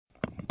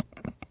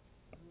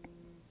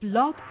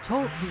Blog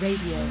Talk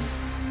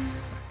Radio.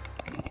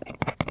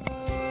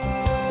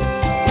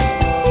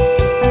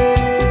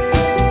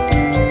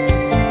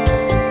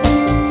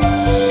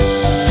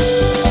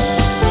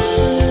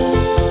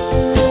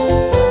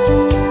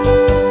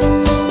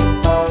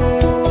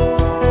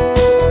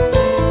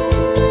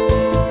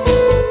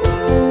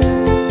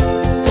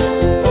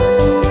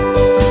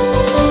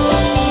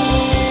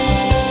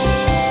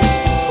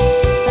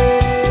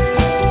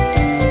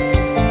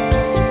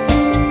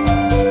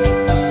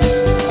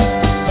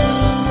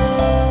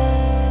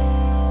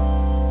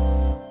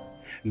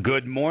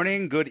 Good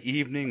morning, good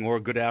evening, or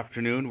good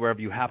afternoon,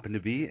 wherever you happen to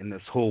be in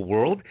this whole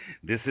world.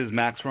 This is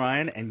Max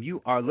Ryan, and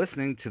you are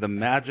listening to the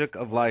Magic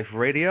of Life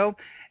Radio,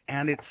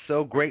 and it's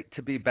so great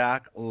to be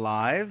back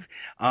live.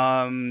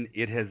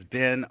 It has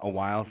been a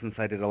while since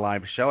I did a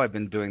live show. I've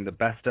been doing the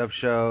best of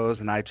shows,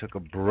 and I took a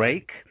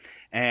break.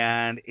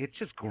 And it's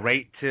just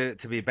great to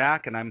be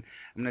back, and I'm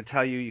going to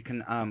tell you, you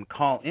can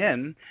call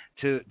in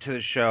to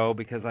the show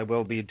because I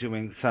will be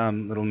doing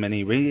some little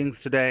mini readings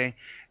today,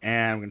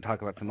 and we're going to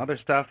talk about some other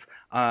stuff.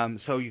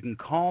 So you can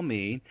call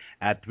me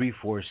at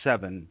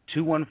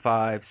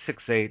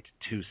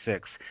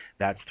 347-215-6826.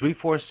 That's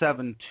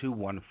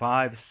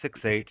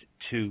 347-215-6826.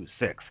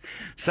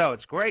 So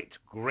it's great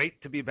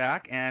to be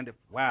back, and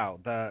wow,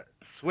 the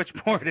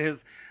switchboard is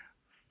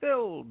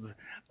filled.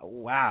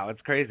 Wow,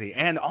 it's crazy.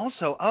 And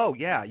also,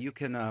 you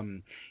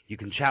can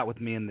chat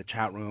with me in the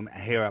chat room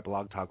here at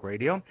Blog Talk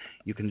Radio.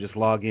 You can just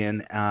log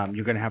in.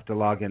 You're going to have to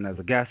log in as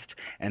a guest,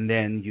 and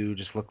then you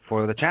just look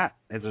for the chat.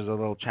 There's a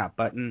little chat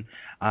button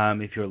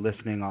if you're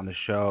listening on the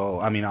show,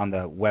 on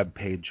the web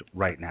page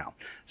right now.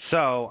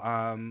 So,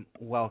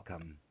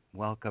 welcome.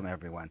 Welcome,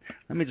 everyone.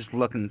 Let me just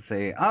look and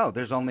say,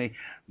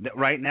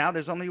 right now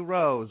there's only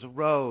Rose.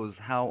 Rose,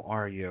 how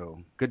are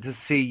you? Good to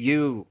see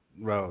you,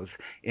 Rose,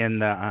 in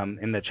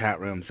the chat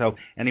room. So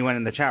anyone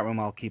in the chat room,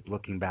 I'll keep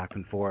looking back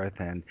and forth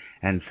and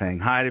saying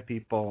hi to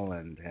people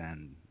and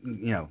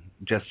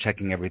just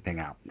checking everything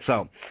out.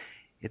 So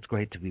it's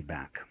great to be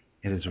back.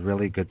 It is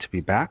really good to be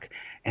back.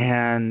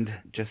 And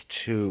just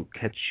to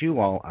catch you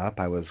all up,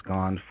 I was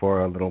gone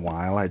for a little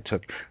while. I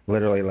took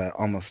literally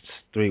almost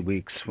 3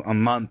 weeks, a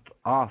month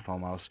off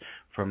almost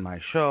from my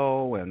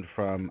show and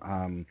from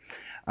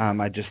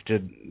I just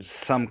did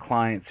some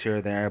clients here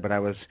or there, but I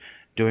was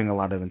doing a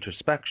lot of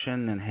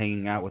introspection and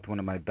hanging out with one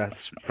of my best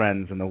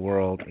friends in the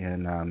world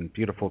in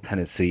beautiful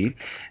Tennessee,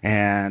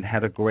 and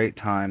had a great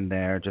time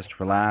there, just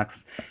relaxed,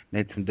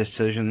 made some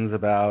decisions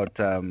about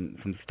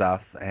some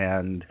stuff,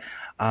 and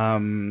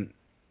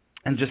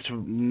just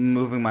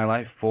moving my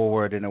life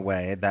forward in a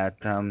way that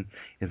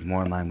is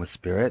more in line with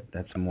spirit,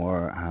 that's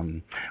more,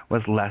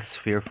 was less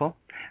fearful,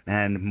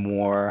 and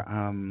more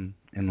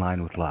in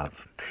line with love.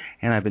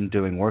 And I've been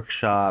doing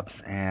workshops,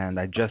 and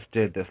I just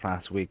did this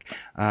last week,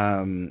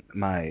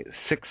 my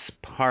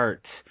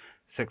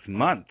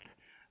 6-month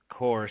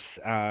Course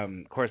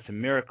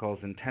in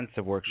Miracles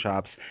intensive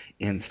workshops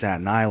in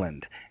Staten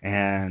Island.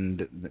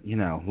 And,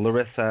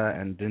 Larissa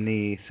and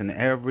Denise and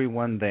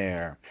everyone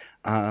there,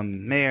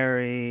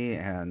 Mary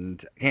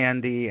and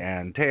Andy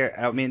and Terry,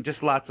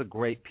 just lots of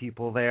great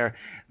people there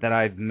that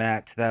I've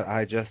met that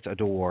I just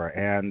adore.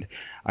 And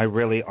I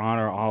really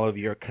honor all of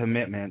your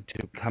commitment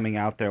to coming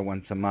out there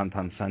once a month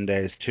on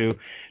Sundays to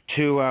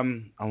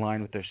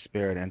align with their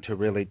spirit and to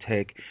really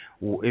take,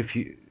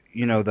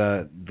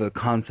 the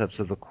concepts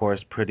of the Course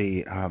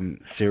pretty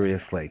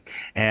seriously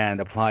and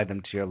apply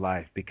them to your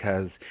life,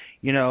 because,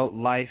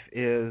 life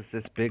is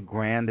this big,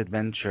 grand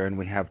adventure, and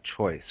we have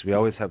choice. We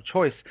always have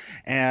choice.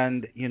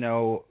 And,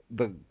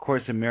 the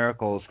Course in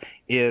Miracles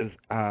is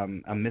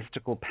a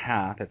mystical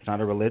path. It's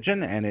not a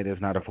religion, and it is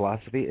not a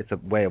philosophy. It's a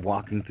way of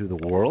walking through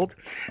the world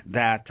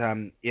that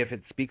if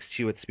it speaks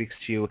to you, it speaks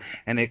to you,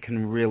 and it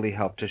can really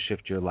help to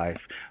shift your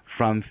life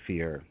from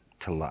fear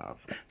to love.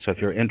 So if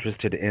you're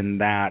interested in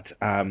that,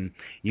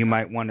 you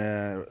might want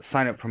to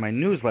sign up for my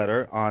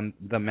newsletter on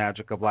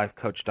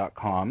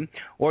themagicoflifecoach.com,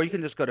 or you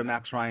can just go to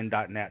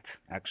maxryan.net.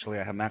 Actually,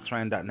 I have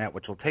maxryan.net,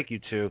 which will take you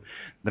to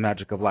the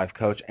Magic of Life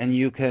Coach, and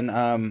you can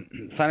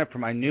sign up for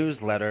my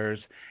newsletters,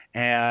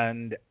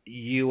 and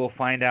you will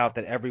find out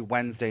that every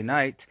Wednesday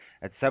night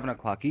at 7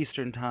 o'clock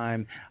Eastern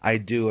Time, I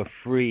do a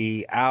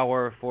free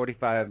hour or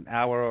 45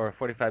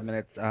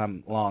 minutes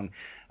long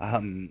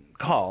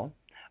call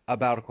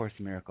about A Course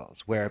in Miracles,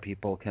 where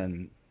people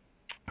can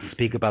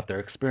speak about their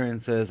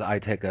experiences. I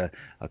take a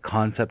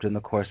concept in the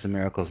Course in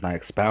Miracles and I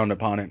expound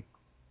upon it,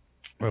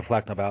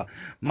 reflect about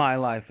my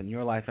life and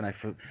your life, and I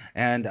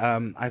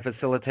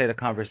facilitate a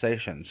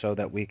conversation so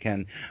that we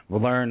can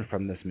learn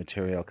from this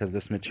material, because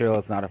this material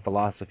is not a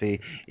philosophy.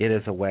 It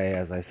is a way,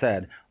 as I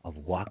said, of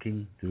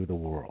walking through the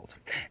world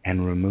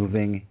and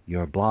removing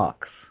your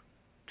blocks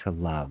to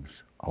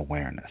love's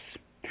awareness.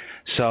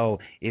 So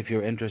if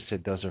you're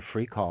interested, those are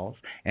free calls.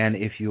 And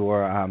if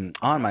you're on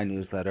my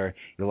newsletter,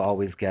 you'll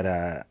always get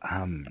a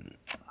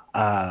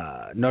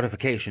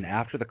notification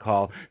after the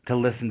call to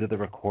listen to the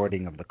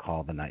recording of the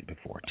call the night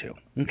before too.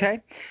 Okay,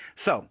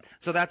 so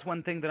that's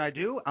one thing that I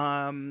do.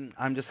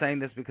 I'm just saying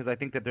this because I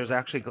think that there's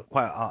actually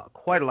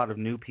quite a lot of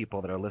new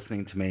people that are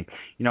listening to me.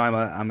 You know,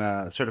 I'm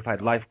a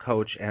certified life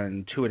coach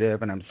and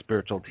intuitive, and I'm a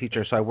spiritual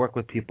teacher. So I work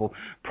with people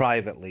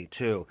privately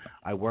too.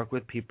 I work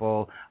with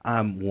people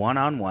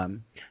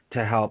one-on-one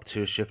to help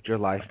to shift your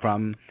life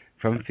from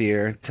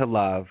fear to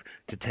love,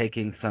 to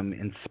taking some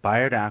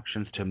inspired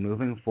actions, to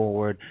moving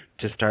forward,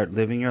 to start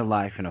living your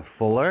life in a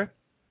fuller,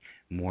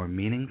 more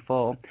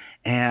meaningful,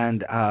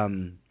 and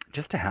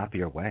just a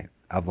happier way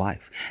of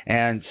life.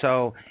 And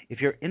so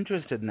if you're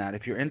interested in that,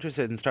 if you're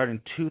interested in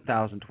starting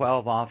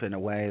 2012 off in a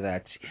way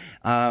that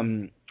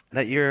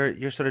that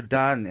you're sort of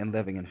done in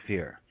living in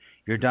fear,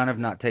 you're done of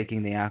not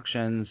taking the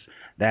actions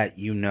that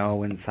you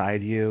know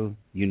inside you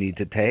need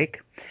to take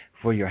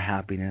for your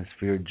happiness,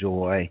 for your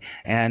joy.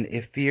 And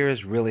if fear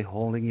is really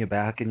holding you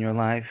back in your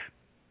life,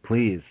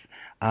 please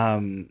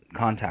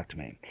contact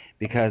me,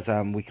 because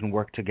we can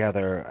work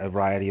together a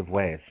variety of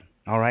ways.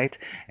 All right?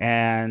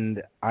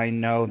 And I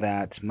know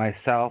that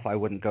myself, I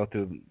wouldn't go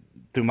through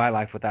my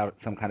life without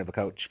some kind of a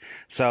coach.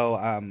 So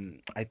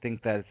I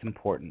think that it's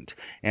important.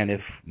 And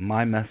if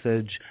my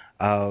message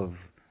of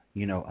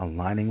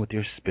aligning with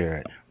your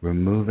spirit,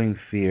 removing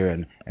fear,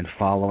 and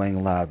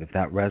following love, if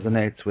that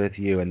resonates with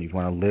you and you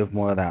want to live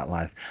more of that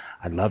life,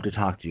 I'd love to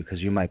talk to you, because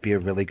you might be a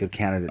really good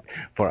candidate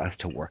for us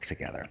to work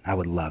together. I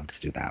would love to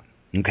do that.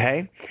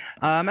 Okay?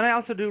 And I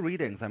also do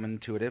readings. I'm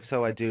intuitive,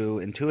 so I do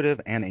intuitive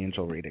and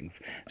angel readings.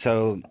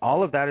 So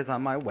all of that is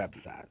on my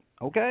website.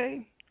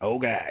 Okay?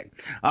 Okay.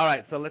 All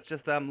right, so let's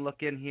just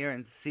look in here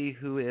and see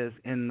who is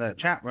in the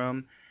chat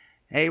room.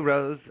 Hey,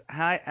 Rose.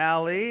 Hi,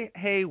 Allie.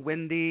 Hey,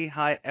 Wendy.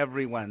 Hi,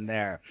 everyone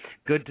there.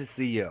 Good to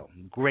see you.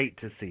 Great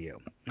to see you.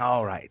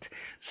 All right.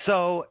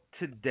 So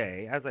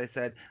today, as I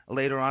said,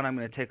 later on I'm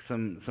going to take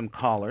some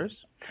callers.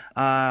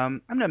 I'm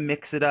going to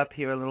mix it up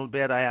here a little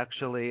bit. I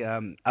actually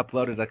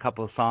uploaded a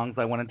couple of songs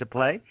I wanted to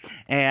play,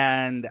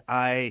 and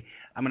I'm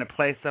going to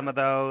play some of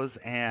those,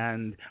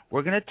 and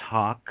we're going to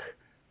talk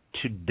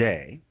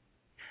today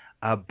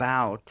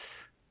about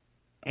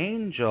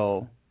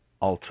angel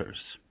altars.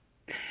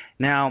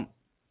 Now,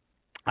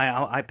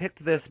 I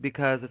picked this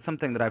because it's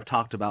something that I've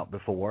talked about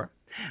before,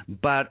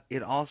 but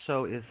it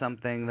also is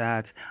something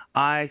that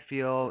I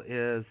feel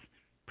is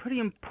pretty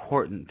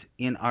important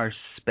in our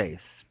space.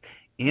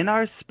 In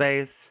our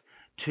space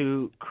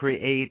to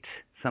create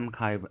some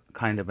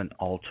kind of an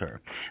altar.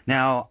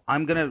 Now,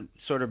 I'm going to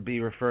sort of be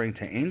referring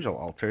to angel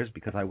altars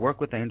because I work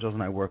with angels,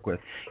 and I work with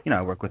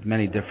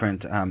many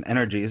different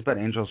energies, but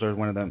angels are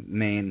one of the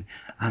main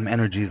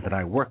energies that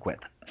I work with.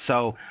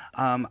 So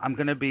I'm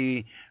going to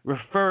be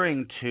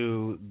referring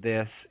to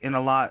this in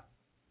a lot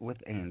with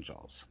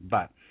angels.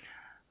 But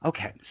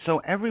okay, so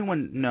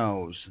everyone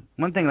knows.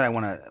 One thing that I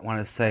want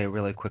to say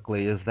really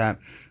quickly is that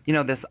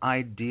this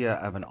idea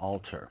of an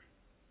altar.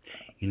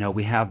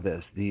 We have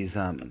these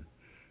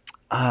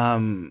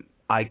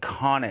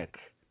iconic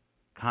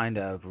kind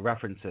of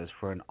references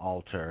for an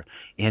altar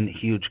in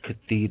huge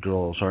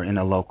cathedrals, or in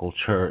a local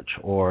church,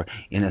 or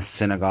in a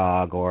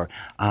synagogue, or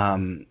a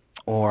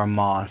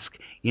mosque.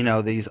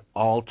 These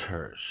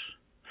altars.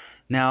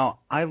 Now,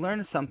 I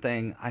learned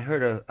something. I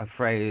heard a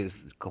phrase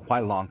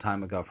quite a long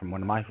time ago from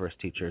one of my first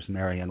teachers,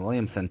 Marianne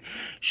Williamson.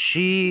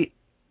 She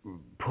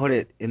put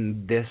it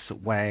in this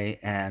way,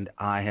 and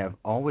I have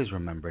always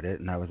remembered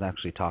it, and I was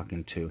actually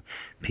talking to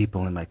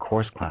people in my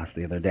course class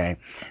the other day,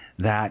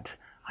 that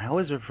I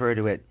always refer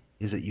to it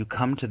is that you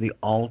come to the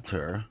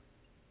altar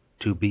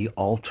to be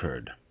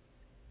altered.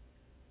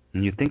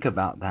 And you think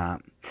about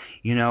that,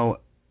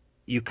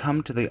 you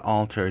come to the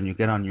altar and you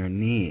get on your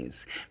knees,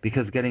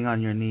 because getting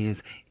on your knees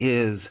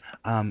is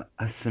a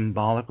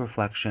symbolic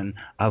reflection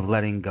of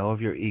letting go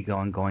of your ego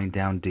and going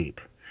down deep,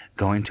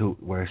 going to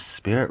where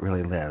spirit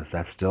really lives,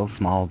 that still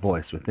small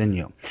voice within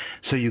you.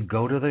 So you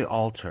go to the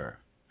altar,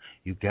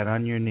 you get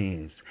on your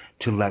knees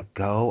to let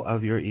go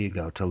of your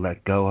ego, to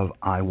let go of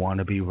I want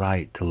to be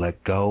right, to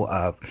let go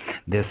of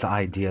this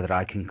idea that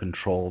I can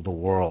control the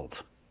world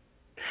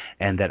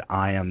and that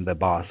I am the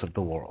boss of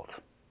the world.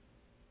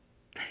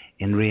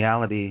 In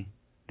reality,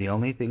 the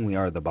only thing we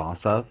are the boss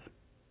of,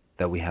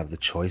 that we have the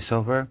choice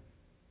over,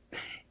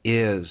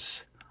 is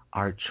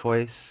our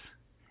choice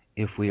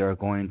if we are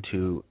going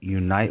to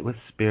unite with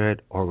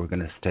spirit or we're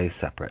going to stay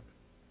separate.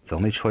 It's the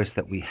only choice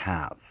that we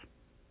have.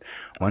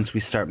 Once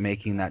we start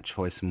making that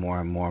choice more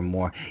and more and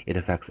more, it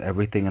affects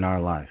everything in our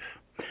life.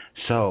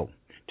 So,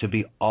 to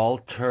be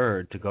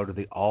altered, to go to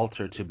the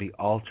altar, to be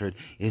altered,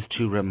 is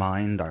to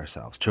remind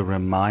ourselves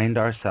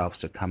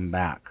to come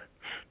back,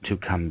 to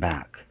come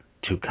back,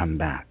 to come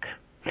back.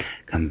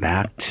 Come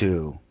back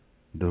to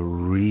the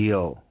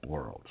real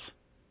world.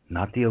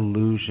 Not the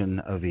illusion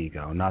of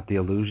ego, not the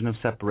illusion of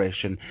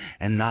separation,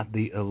 and not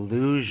the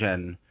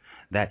illusion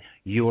that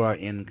you are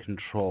in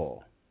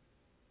control.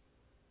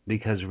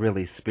 Because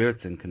really,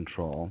 Spirit's in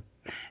control.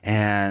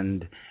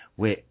 And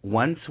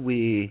once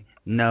we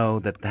know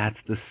that that's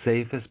the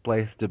safest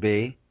place to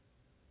be,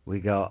 we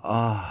go,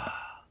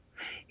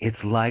 it's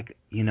like,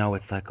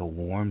 it's like a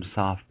warm,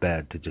 soft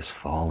bed to just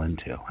fall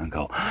into and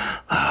go,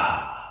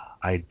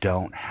 I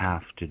don't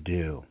have to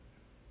do,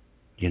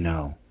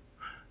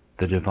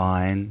 the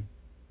divine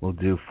will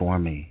do for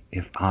me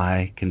if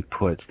I can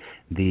put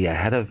the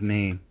ahead of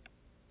me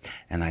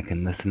and I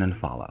can listen and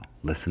follow,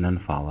 listen and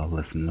follow,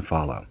 listen and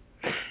follow.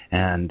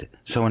 And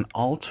so an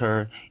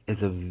altar is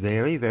a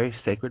very, very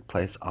sacred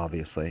place,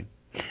 obviously.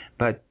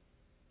 But,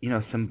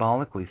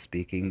 symbolically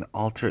speaking, the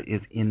altar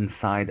is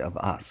inside of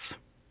us.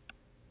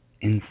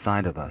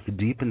 Inside of us,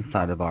 deep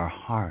inside of our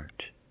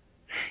heart,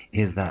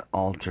 is that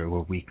altar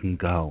where we can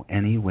go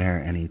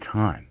anywhere,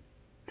 anytime.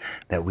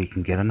 That we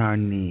can get on our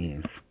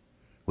knees.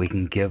 We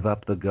can give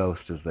up the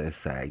ghost, as they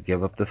say,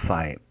 give up the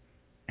fight,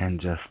 and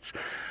just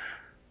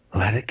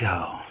let it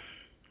go.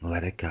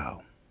 Let it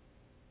go.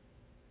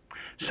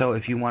 So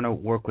if you want to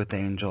work with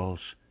angels,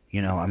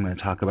 I'm going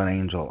to talk about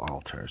angel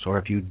altars. Or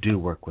if you do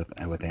work with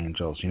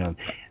angels,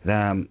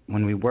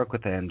 when we work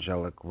with the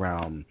angelic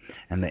realm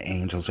and the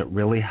angels, it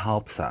really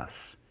helps us.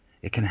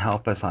 It can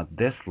help us on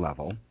this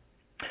level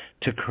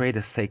to create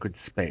a sacred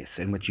space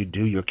in which you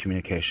do your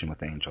communication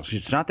with angels.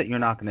 It's not that you're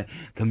not going to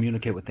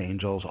communicate with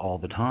angels all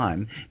the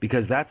time,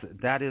 because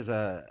that is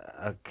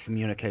a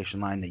communication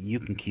line that you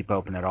can keep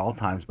open at all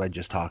times by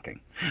just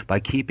talking, by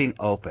keeping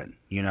open,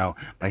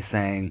 by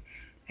saying,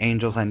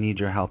 angels, I need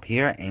your help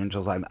here.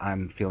 Angels,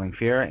 I'm feeling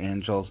fear.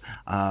 Angels,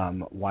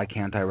 why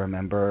can't I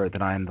remember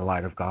that I am the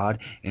light of God?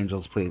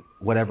 Angels, please,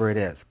 whatever it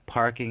is,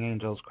 parking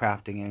angels,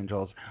 crafting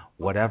angels,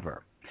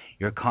 whatever.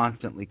 You're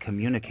constantly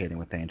communicating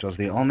with angels.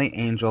 The only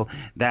angel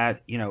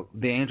that,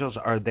 the angels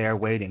are there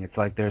waiting. It's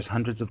like there's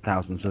hundreds of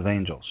thousands of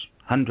angels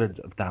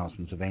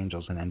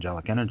and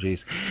angelic energies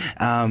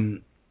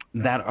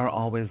that are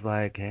always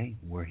like, hey,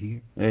 we're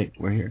here. Hey,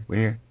 we're here. We're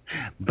here.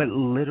 But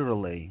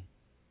literally,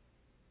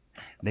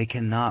 they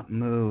cannot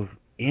move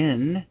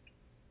in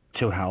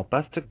to help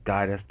us, to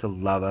guide us, to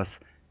love us,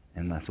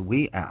 unless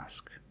we ask.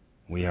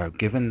 We are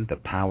given the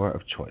power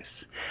of choice.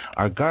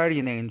 Our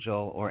guardian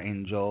angel or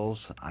angels,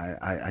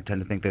 I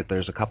tend to think that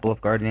there's a couple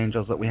of guardian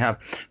angels that we have.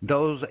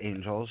 Those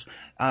angels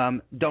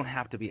don't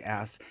have to be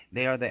asked.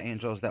 They are the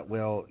angels that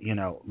will,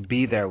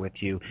 be there with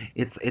you.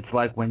 It's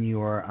like when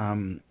you're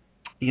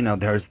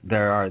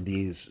there are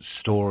these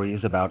stories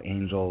about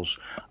angels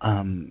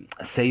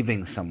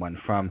saving someone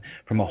from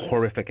a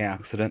horrific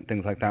accident,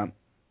 things like that.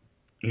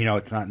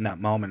 It's not in that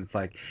moment. It's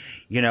like,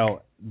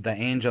 the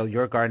angel,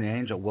 your guardian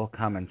angel, will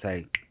come and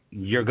say,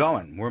 you're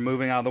going. We're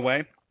moving out of the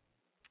way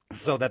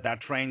so that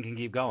train can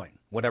keep going,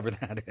 whatever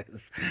that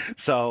is.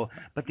 So,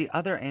 but the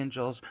other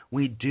angels,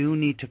 we do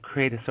need to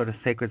create a sort of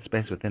sacred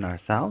space within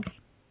ourselves.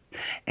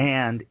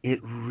 And it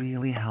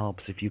really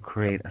helps if you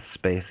create a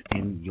space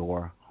in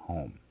your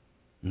home.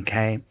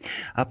 Okay?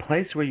 A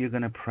place where you're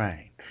going to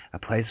pray, a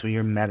place where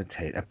you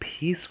meditate, a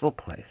peaceful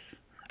place,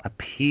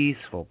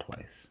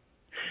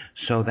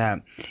 so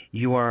that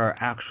you are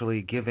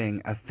actually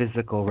giving a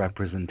physical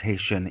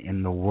representation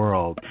in the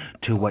world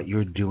to what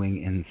you're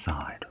doing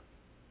inside.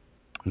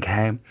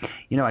 Okay?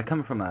 I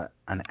come from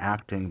an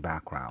acting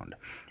background,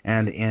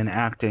 and in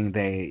acting,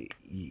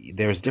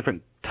 there's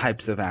different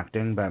types of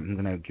acting, but I'm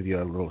going to give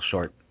you a little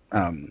short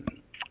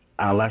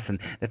lesson,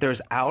 that there's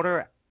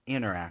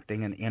inner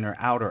acting and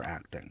outer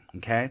acting,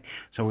 okay?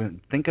 So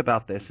we think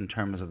about this in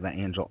terms of the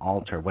angel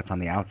altar, what's on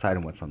the outside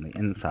and what's on the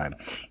inside.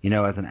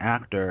 As an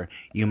actor,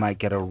 you might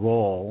get a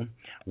role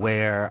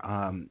where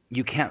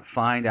you can't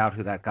find out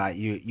who that guy,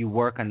 you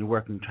work and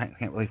you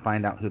can't really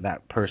find out who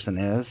that person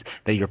is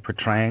that you're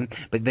portraying,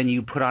 but then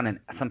you put on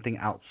something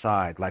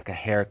outside, like a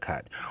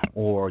haircut,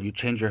 or you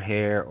change your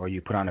hair, or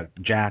you put on a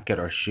jacket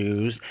or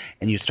shoes,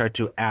 and you start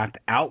to act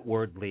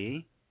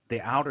outwardly,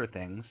 the outer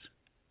things,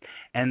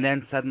 and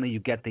then suddenly you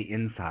get the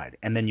inside,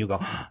 and then you go,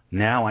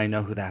 now I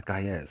know who that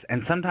guy is.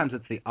 And sometimes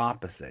it's the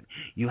opposite.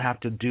 You have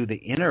to do the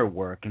inner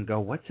work and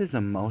go, what's his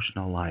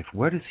emotional life?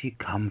 Where does he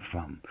come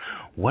from?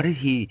 What did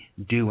he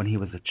do when he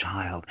was a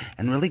child?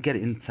 And really get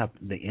into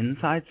the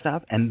inside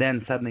stuff, and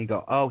then suddenly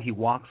go, oh, he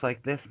walks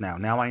like this now.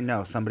 Now I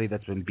know somebody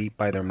that's been beat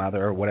by their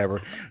mother or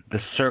whatever the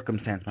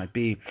circumstance might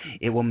be.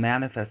 It will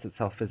manifest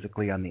itself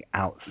physically on the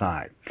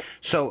outside.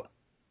 So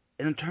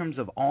in terms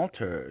of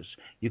altars,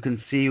 you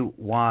can see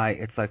why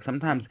it's like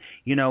sometimes,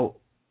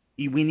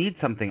 we need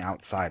something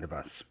outside of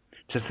us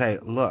to say,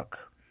 look,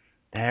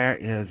 there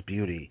is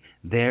beauty.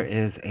 There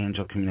is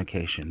angel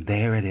communication.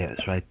 There it is,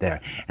 right there.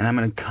 And I'm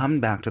going to come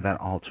back to that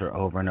altar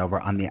over and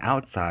over on the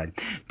outside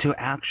to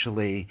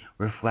actually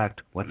reflect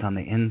what's on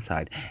the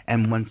inside.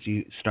 And once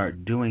you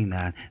start doing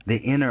that, the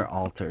inner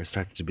altar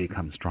starts to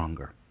become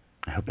stronger.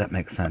 I hope that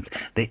makes sense.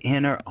 The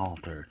inner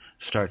altar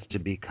starts to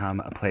become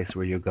a place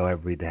where you go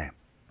every day,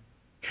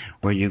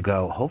 where you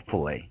go,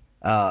 hopefully,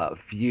 a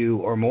few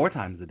or more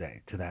times a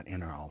day to that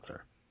inner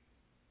altar.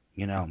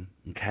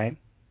 Okay?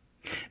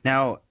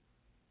 Now,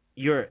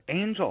 your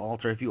angel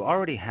altar, if you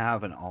already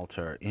have an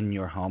altar in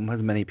your home,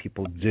 as many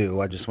people do,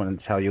 I just wanted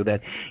to tell you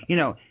that,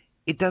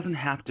 it doesn't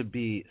have to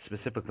be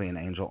specifically an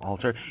angel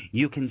altar.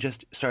 You can just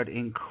start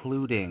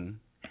including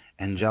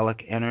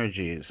angelic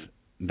energies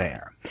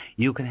there.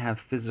 You can have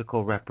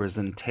physical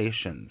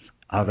representations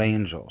of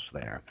angels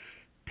there,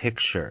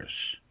 pictures,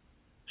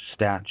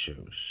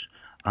 statues,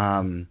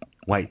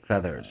 white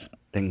feathers,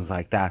 things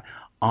like that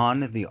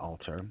on the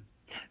altar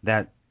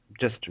that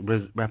just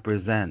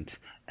represent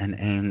an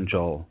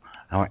angel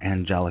or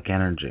angelic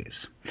energies,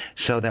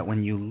 so that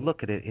when you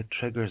look at it, it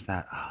triggers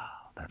that,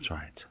 oh, that's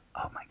right,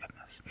 oh my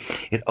goodness.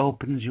 It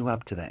opens you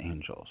up to the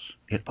angels.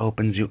 It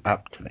opens you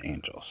up to the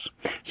angels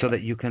so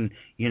that you can,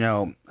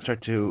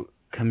 start to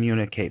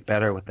communicate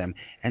better with them.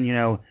 And,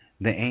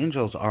 the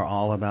angels are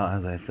all about,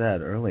 as I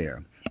said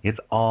earlier, it's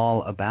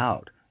all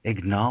about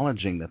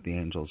acknowledging that the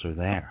angels are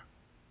there.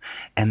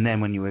 And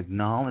then when you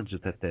acknowledge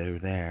that they're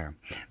there,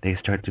 they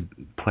start to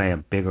play a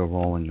bigger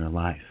role in your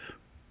life.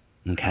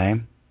 Okay?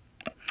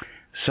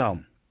 So,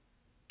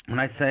 when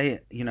I say,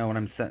 when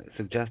I'm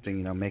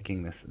suggesting,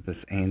 making this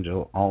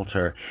angel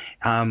altar,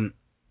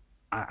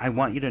 I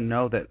want you to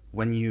know that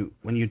when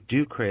you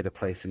do create a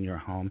place in your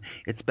home,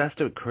 it's best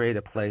to create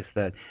a place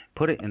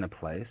put it in a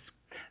place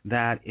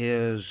that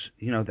is,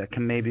 that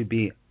can maybe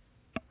be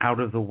out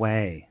of the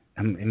way,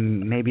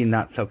 and maybe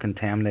not so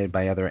contaminated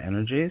by other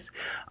energies.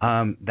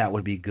 That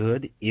would be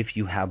good if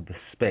you have the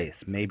space.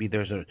 Maybe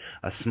there's a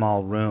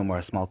small room or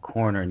a small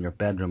corner in your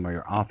bedroom or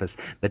your office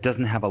that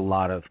doesn't have a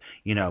lot of,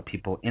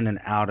 people in and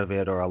out of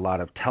it, or a lot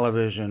of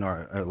television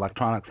or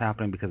electronics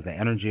happening, because the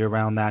energy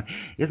around that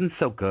isn't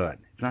so good.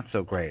 It's not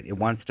so great. It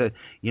wants to,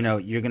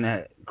 you're going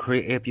to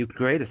create, if you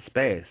create a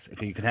space,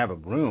 if you can have a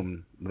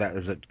room that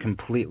is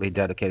completely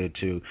dedicated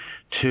to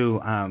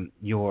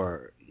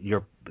your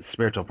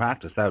spiritual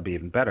practice, that would be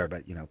even better.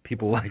 But,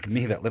 people like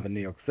me that live in New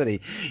York City,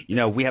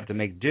 we have to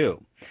make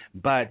do.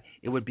 But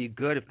it would be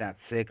good if that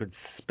sacred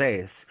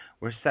space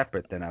were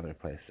separate than other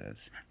places.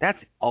 That's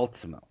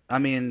ultimate. I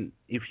mean,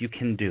 if you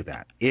can do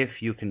that, if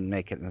you can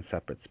make it in a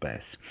separate space.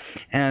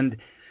 And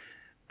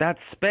that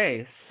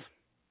space,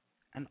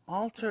 an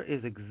altar,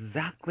 is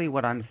exactly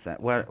what I'm saying,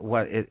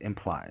 what it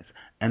implies.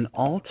 An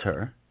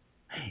altar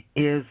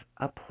is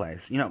a place.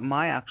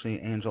 My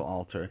angel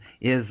altar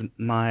is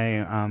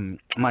my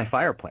my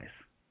fireplace.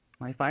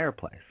 My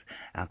fireplace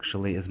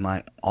actually is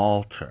my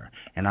altar,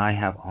 and I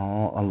have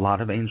a lot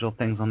of angel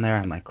things on there. I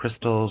have my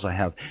crystals. I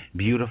have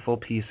beautiful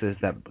pieces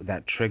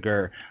that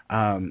trigger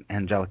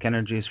angelic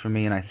energies for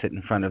me, and I sit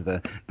in front of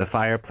the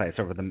fireplace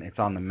it's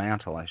on the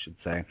mantle, I should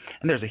say.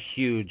 And there's a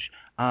huge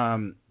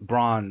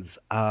bronze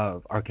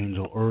of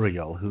Archangel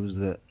Uriel, who's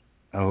the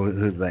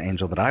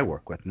angel that I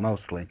work with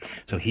mostly.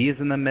 So he is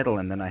in the middle,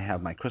 and then I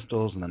have my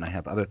crystals, and then I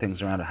have other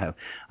things around.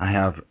 I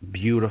have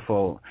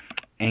beautiful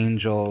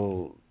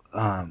angel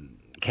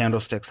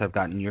candlesticks I've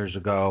gotten years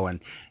ago,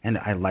 and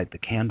I light the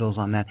candles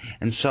on that.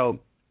 And so,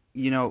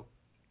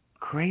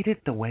 create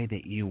it the way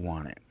that you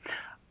want it.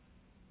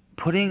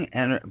 Putting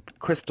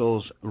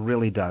crystals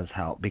really does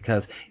help,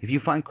 because if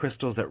you find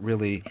crystals that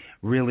really,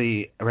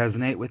 really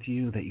resonate with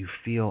you, that you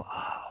feel,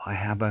 I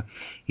have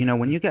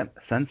when you get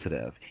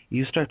sensitive,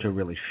 you start to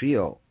really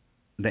feel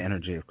the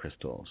energy of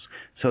crystals.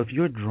 So if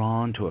you're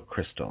drawn to a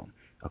crystal,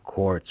 a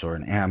quartz or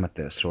an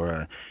amethyst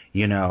or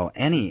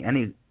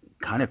any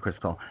kind of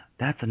crystal,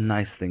 that's a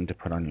nice thing to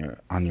put on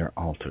your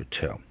altar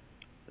too.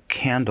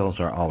 Candles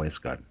are always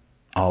good,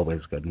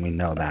 and we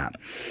know that.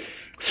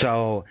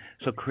 So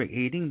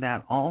creating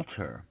that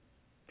altar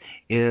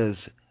is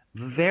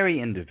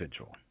very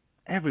individual.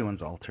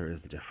 Everyone's altar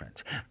is different.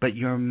 But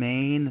your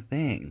main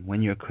thing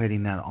when you're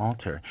creating that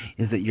altar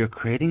is that you're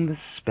creating the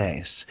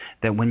space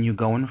that when you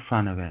go in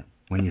front of it,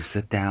 when you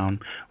sit down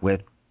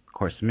with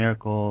Course in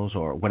Miracles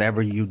or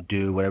whatever you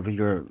do, whatever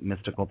your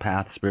mystical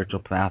path, spiritual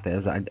path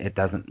is, it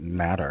doesn't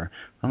matter.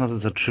 As long as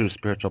it's a true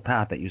spiritual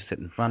path that you sit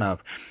in front of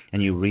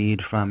and you read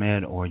from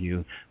it or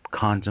you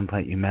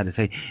contemplate, you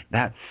meditate,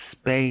 that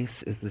space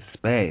is the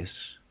space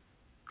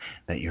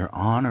that you're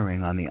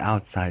honoring on the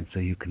outside so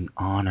you can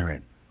honor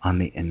it on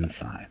the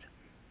inside.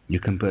 You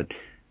can put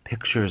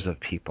pictures of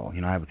people.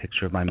 I have a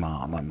picture of my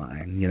mom on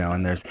mine,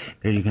 and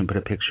there you can put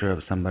a picture of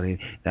somebody,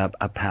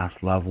 a past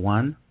loved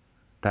one.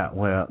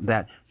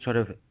 That sort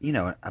of,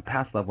 a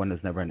past loved one is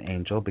never an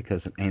angel,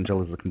 because an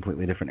angel is a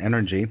completely different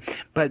energy.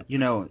 But,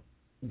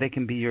 they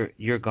can be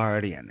your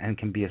guardian and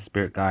can be a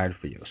spirit guide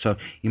for you. So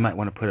you might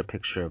want to put a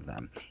picture of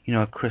them,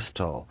 a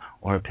crystal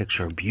or a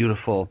picture of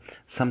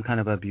some kind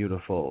of a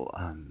beautiful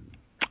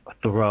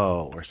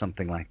throw or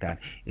something like that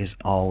is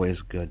always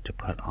good to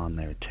put on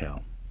there too.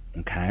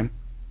 Okay?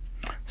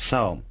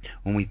 So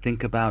when we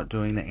think about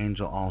doing the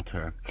angel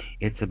altar,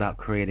 it's about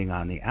creating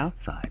on the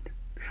outside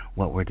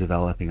what we're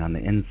developing on the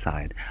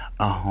inside,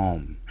 a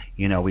home.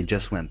 We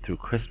just went through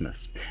Christmas,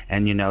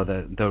 and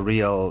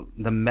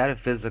the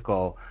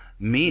metaphysical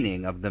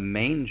meaning of the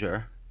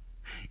manger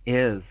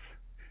is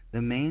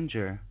the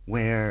manger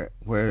where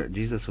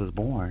Jesus was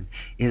born,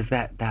 is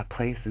that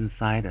place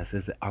inside us.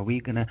 Are we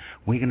gonna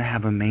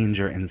have a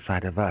manger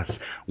inside of us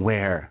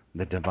where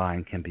the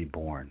divine can be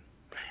born,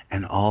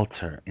 an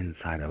altar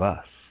inside of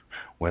us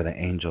where the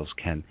angels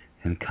can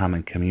come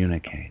and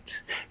communicate,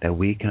 that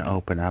we can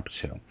open up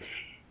to.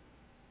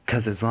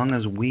 Because as long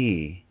as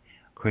we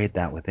create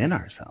that within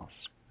ourselves,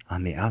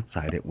 on the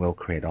outside, it will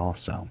create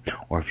also.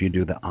 Or if you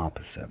do the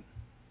opposite.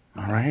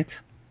 All right?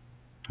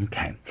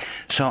 Okay.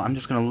 So I'm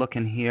just going to look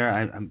in here.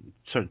 I'm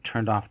sort of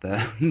turned off the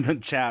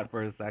chat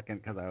for a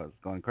second because I was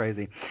going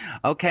crazy.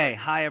 Okay.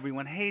 Hi,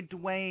 everyone. Hey,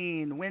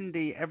 Dwayne,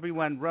 Wendy,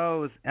 everyone,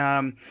 Rose.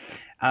 In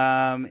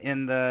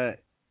the...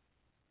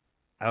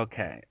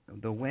 Okay,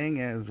 the wing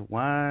is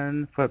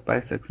 1 foot by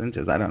 6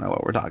 inches. I don't know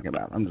what we're talking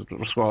about. I'm just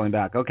scrolling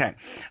back. Okay,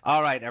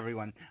 all right,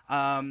 everyone.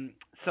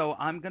 So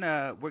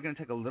we're gonna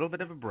take a little bit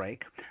of a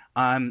break.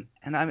 And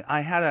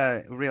I had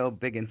a real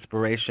big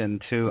inspiration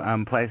to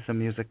play some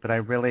music that I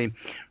really,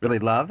 really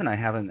love, and I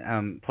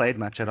haven't played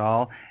much at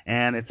all.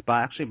 And it's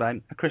actually by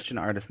a Christian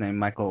artist named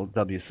Michael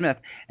W. Smith,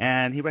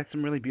 and he writes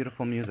some really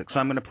beautiful music. So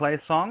I'm gonna play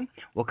a song.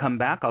 We'll come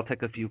back. I'll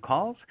take a few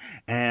calls,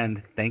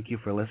 and thank you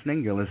for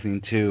listening. You're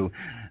listening to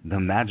The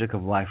Magic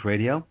of Life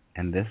Radio,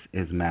 and this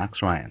is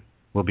Max Ryan.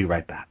 We'll be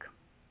right back.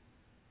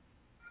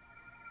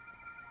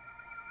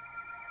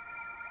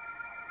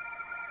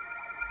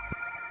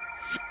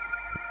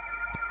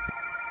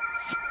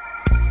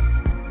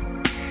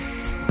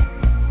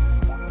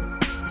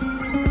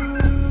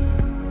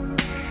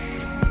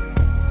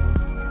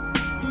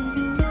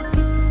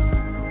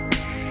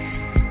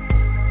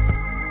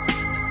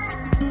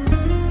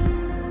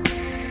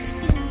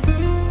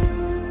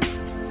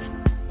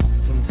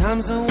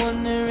 Sometimes I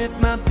wonder if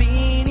my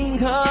beating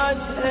heart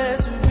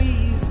has a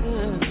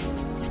reason.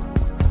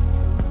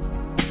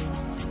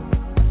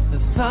 The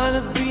thought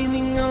of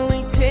breathing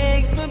only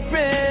takes my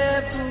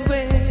breath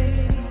away.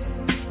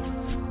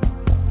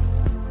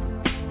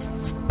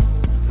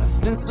 I've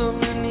spent so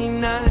many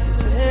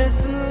nights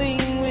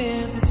wrestling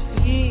with this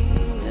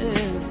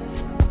feeling.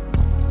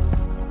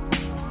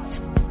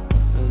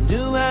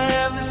 Do I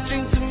have the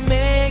strength to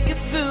make it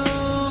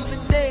through the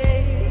day?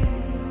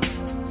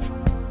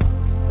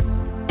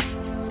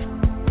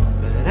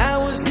 I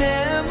was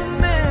never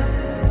meant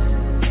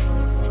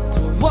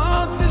to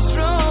walk this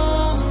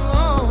road.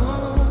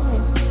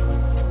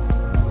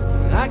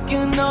 I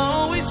can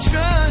always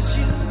trust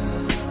you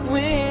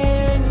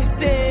when you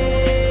say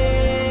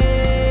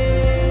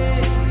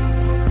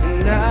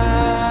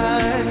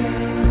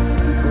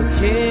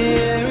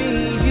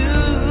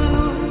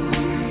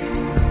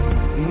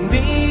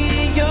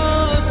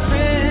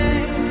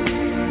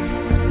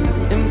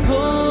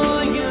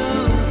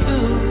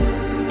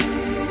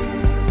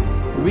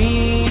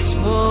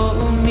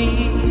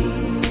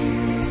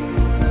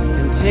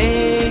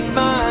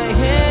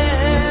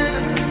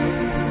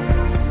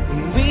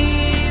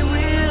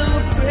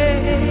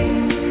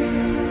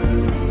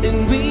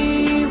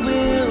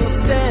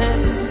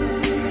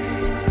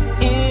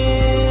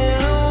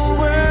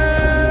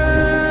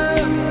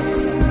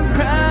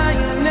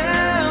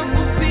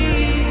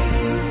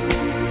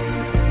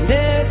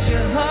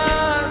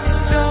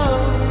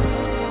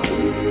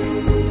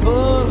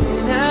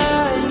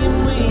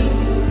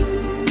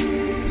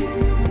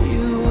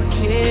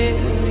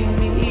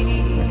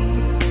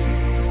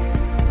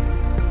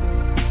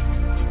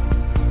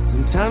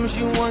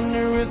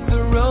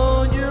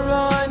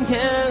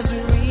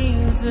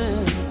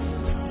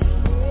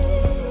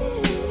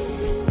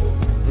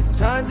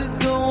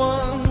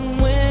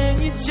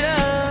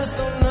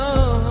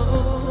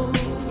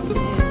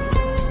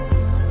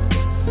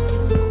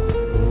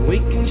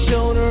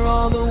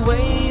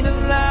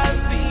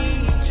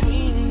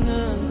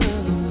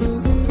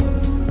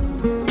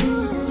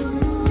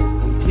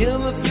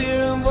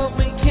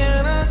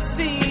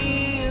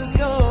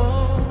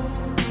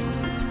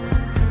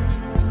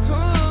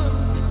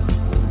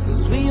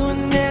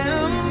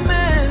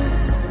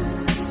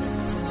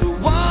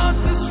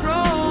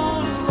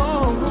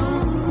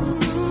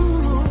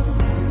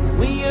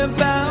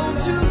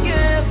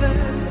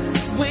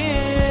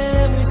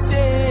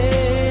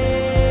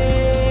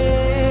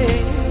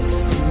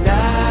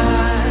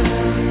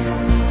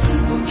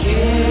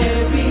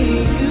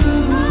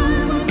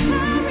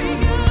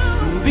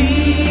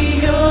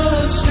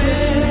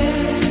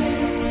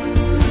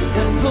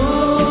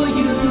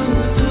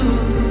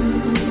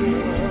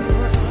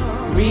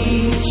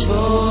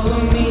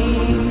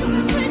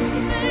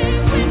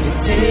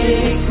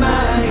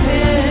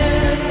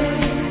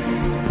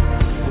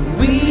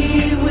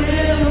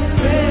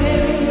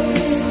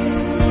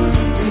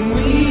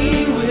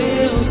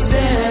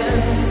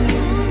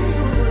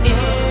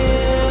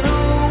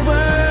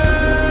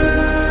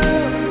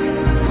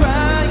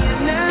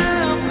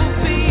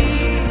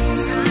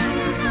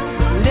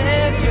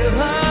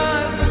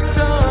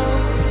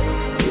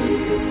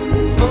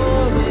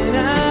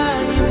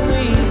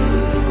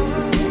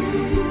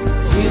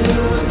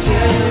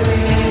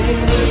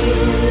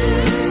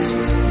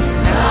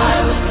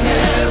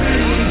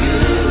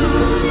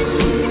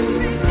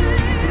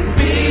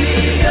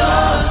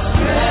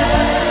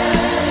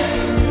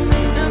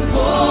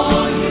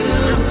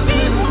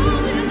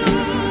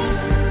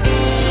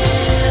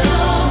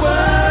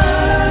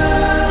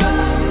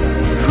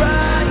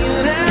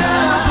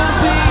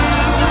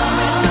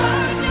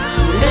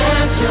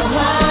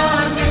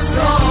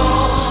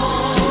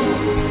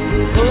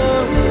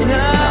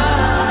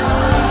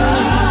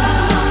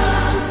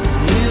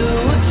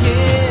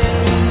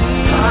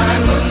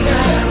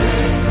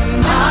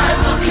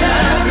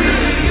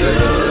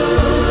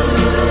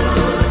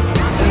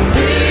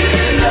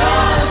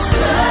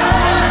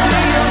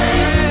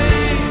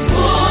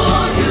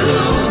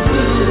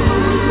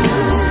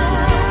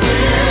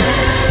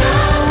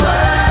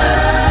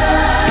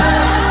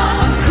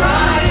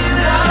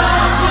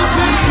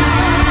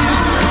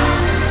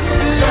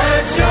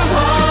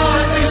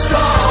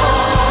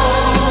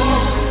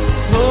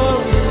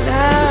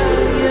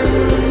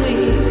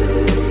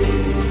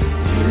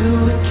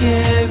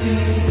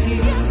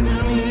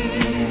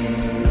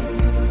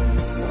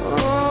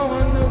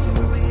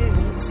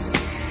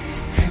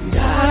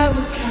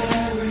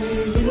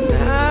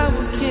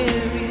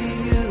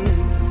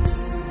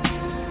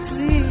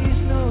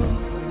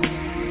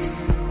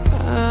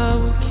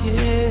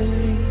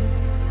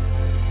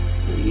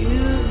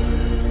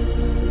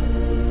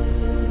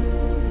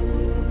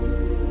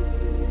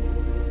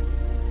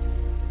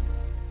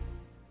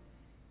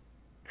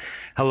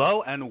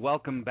Hello and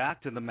welcome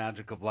back to the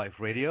Magic of Life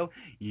Radio.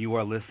 You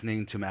are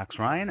listening to Max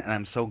Ryan, and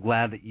I'm so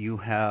glad that you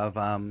have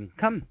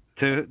come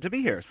to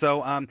be here.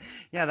 So,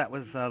 that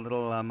was a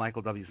little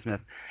Michael W. Smith,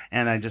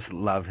 and I just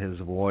love his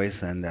voice,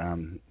 and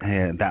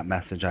that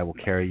message, I will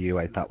carry you,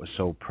 I thought was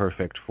so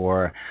perfect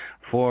for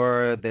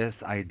this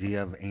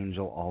idea of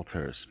angel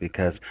altars,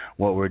 because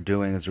what we're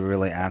doing is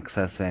really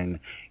accessing,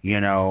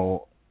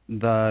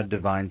 the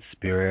divine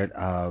spirit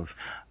of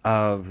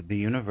the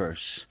universe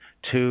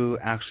to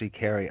actually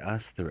carry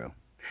us through.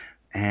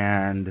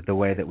 And the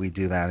way that we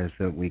do that is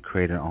that we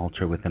create an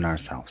altar within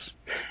ourselves.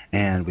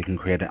 And we can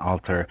create an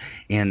altar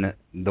in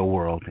the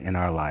world, in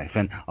our life.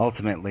 And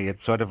ultimately,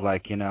 it's sort of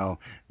like,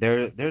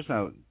 there's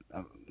no,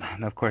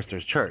 of course,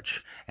 there's church,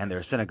 and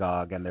there's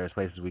synagogue, and there's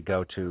places we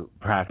go to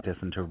practice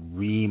and to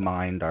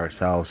remind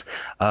ourselves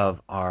of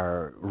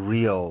our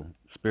real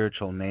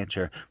spiritual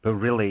nature. But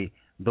really,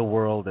 the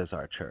world is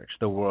our church,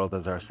 the world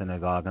is our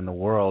synagogue, and the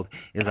world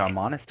is our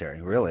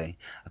monastery, really,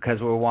 because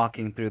we're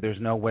walking through.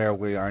 There's nowhere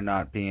we are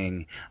not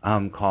being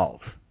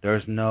called.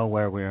 There's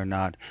nowhere we are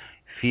not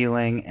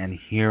feeling and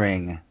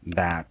hearing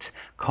that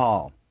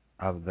call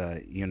of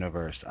the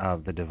universe,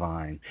 of the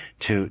divine,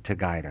 to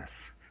guide us,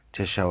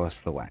 to show us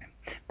the way,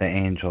 the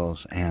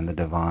angels and the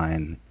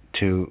divine,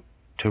 to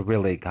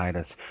really guide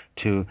us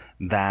to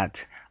that,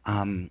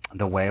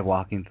 the way of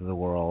walking through the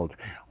world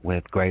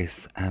with grace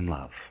and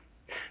love.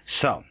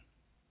 So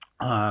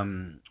I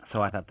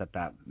thought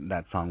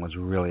that song was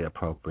really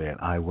appropriate.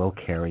 I Will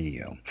Carry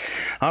You.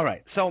 All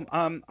right. So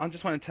I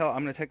just want to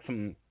I'm going to take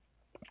some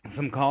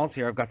calls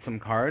here. I've got some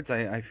cards.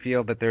 I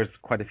feel that there's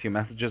quite a few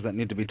messages that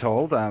need to be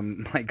told.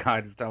 My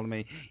guide is telling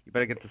me you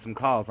better get to some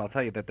calls. I'll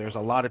tell you that there's a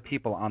lot of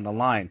people on the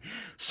line.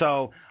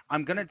 So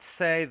I'm going to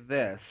say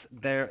this.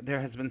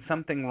 There has been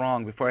something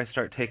wrong. Before I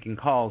start taking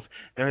calls,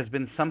 there has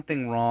been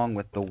something wrong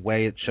with the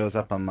way it shows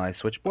up on my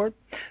switchboard.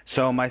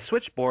 So my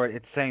switchboard,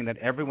 it's saying that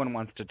everyone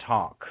wants to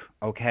talk,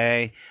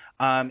 okay?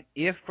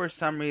 If for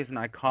some reason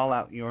I call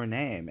out your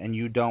name and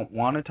you don't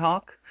want to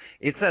talk,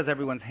 it says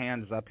everyone's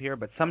hand is up here,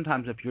 but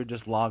sometimes if you're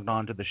just logged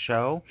on to the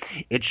show,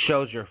 it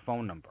shows your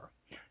phone number.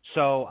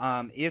 So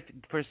if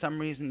for some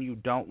reason you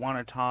don't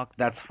want to talk,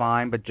 that's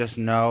fine, but just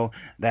know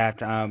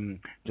that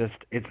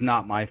it's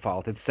not my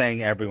fault. It's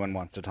saying everyone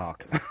wants to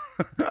talk.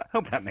 I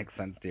hope that makes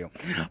sense to you.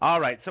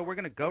 All right, so we're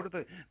going to go to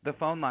the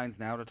phone lines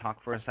now to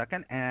talk for a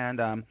second,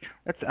 and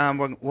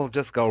we'll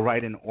just go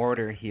right in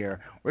order here.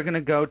 We're going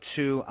to go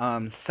to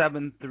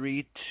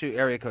 732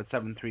 area code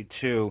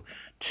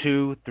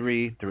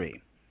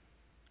 732-233.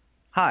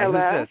 Hi, hello?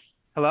 Who's this?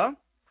 Hello?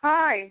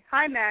 Hi,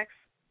 Max.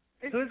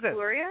 Who is this?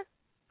 Gloria.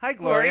 Hi,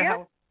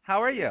 Gloria.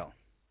 How are you?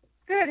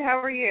 Good. How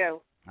are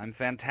you? I'm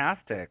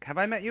fantastic. Have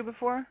I met you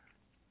before?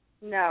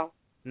 No.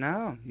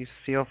 No, you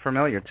feel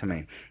familiar to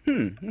me.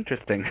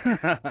 Interesting.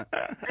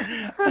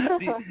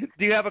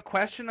 Do you have a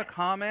question, a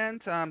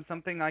comment,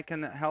 something I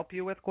can help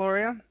you with,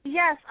 Gloria?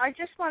 Yes, I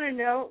just want to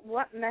know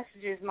what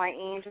messages my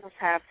angels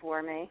have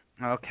for me.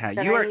 Okay,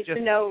 that you I are need just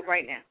to know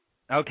right now.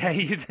 Okay,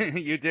 you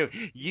do.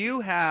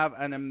 You have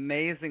an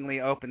amazingly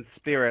open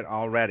spirit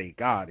already.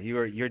 God,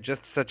 you're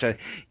just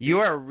you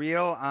are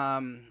real.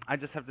 I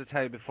just have to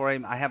tell you before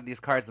I have these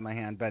cards in my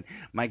hand, but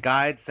my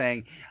guide's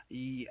saying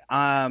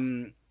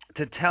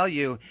to tell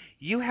you,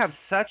 you have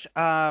such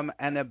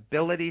an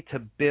ability to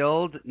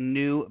build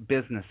new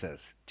businesses.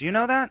 Do you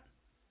know that?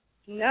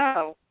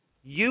 No.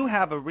 You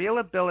have a real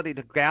ability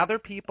to gather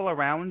people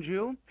around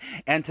you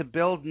and to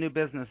build new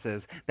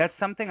businesses. That's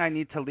something I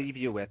need to leave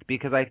you with,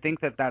 because I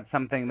think that's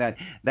something that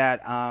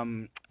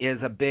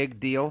is a big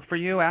deal for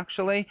you,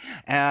 actually.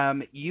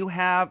 You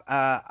have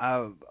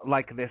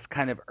like this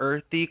kind of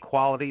earthy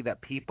quality that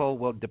people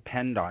will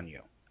depend on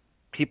you.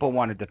 People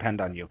want to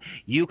depend on you.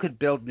 You could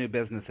build new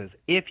businesses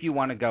if you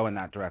want to go in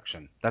that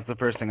direction. That's the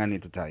first thing I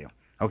need to tell you.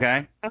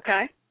 Okay?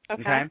 Okay.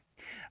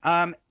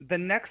 The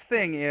next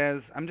thing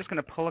is, I'm just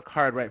going to pull a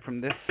card right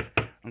from this.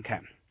 Okay.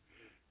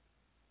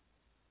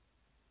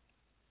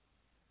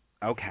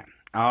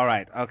 All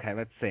right. Okay,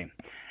 let's see.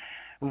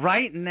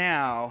 Right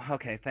now,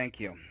 okay, thank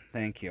you.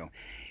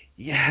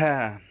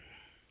 Yeah.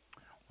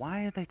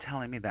 Why are they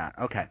telling me that?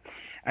 Okay.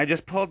 I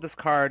just pulled this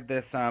card,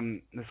 this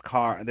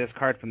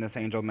card from this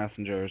Angel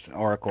Messengers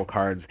Oracle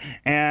cards,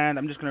 and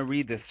I'm just going to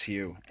read this to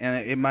you,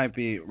 and it might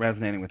be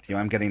resonating with you.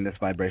 I'm getting this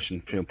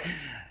vibration too.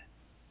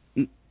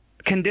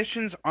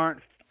 Conditions aren't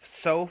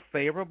so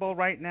favorable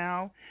right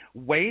now.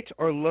 Wait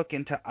or look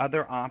into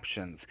other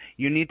options.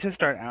 You need to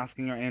start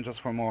asking your angels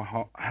for more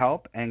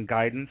help and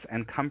guidance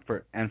and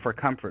comfort, and for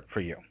comfort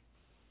for you.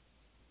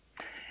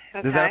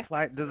 Okay.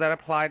 Does that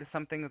apply to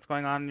something that's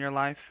going on in your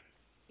life?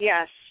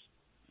 Yes.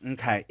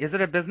 Okay. Is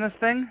it a business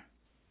thing?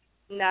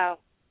 No.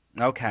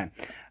 Okay.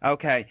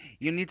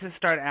 You need to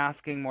start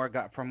asking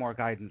for more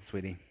guidance,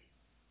 sweetie.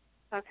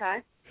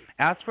 Okay.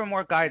 Ask for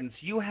more guidance.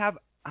 You have.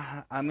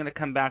 I'm going to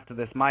come back to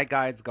this. My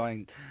guide's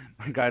going.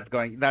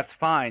 That's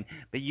fine,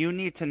 but you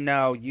need to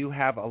know you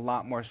have a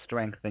lot more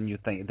strength than you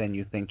think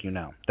you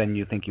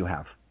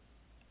have.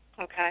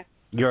 Okay.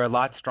 You're a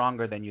lot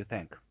stronger than you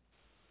think.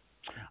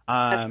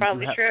 That's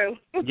probably true.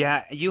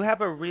 Yeah, you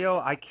have a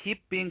real. I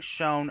keep being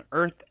shown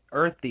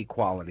earthy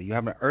quality. You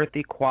have an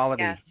earthy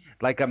quality, Yes.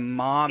 like a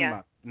mom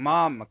Yes.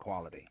 mom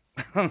quality.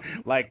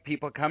 Like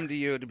people come to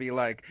you to be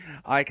like,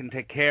 I can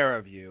take care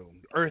of you.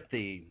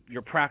 Earthy.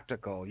 You're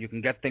practical. You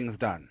can get things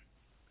done,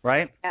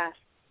 right? Yes.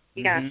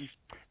 Yes. Mm-hmm.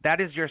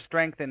 That is your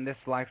strength in this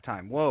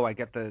lifetime. Whoa, I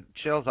get the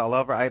chills all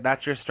over.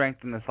 That's your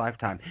strength in this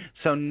lifetime.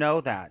 So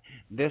know that.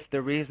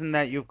 The reason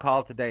that you've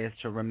called today is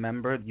to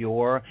remember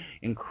your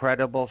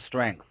incredible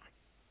strength.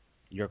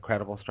 Your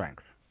credible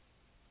strength.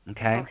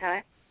 Okay?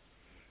 Okay.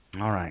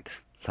 All right.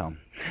 So,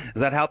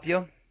 does that help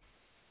you?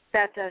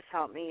 That does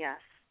help me, yes.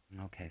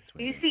 Okay,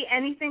 Do you sweetie. see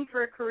anything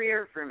for a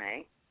career for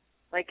me,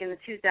 like in the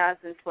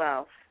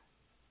 2012?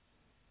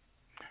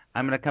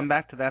 I'm going to come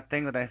back to that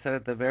thing that I said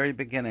at the very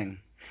beginning.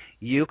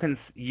 You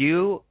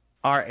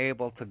are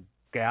able to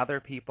gather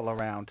people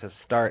around to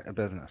start a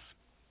business.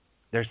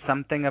 There's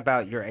something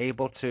about you're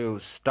able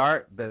to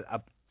start.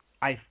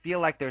 I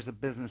feel like there's a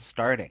business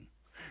starting.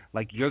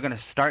 Like you're going to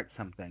start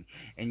something,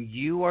 and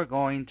you are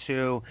going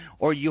to,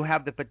 or you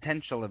have the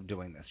potential of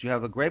doing this. You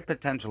have a great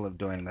potential of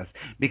doing this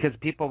because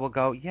people will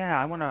go, yeah,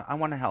 I want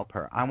to help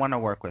her. I want to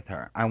work with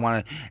her.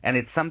 And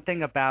it's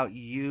something about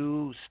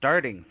you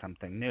starting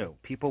something new.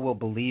 People will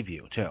believe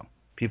you too.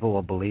 People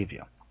will believe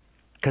you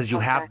because you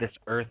have this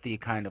earthy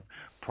kind of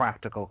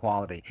practical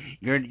quality.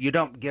 You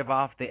don't give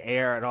off the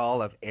air at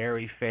all of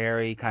airy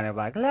fairy kind of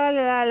like la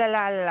la la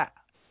la la.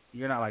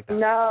 You're not like that.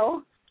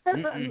 No.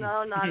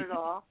 No, not at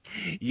all.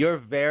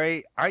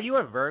 Are you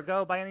a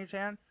Virgo by any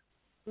chance?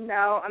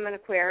 No, I'm an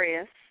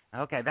Aquarius.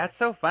 Okay, that's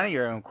so funny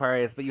you're an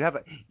Aquarius, but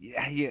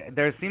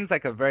there seems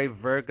like a very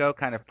Virgo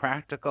kind of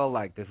practical,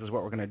 like this is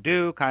what we're going to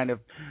do kind of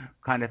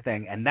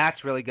thing, and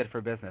that's really good for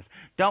business.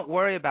 Don't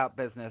worry about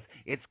business.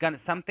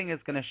 Something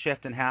is going to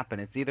shift and happen.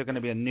 It's either going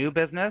to be a new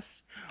business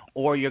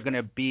or you're going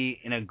to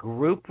be in a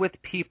group with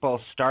people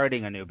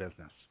starting a new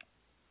business.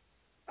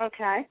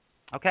 Okay.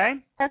 Okay?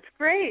 That's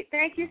great.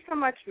 Thank you so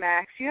much,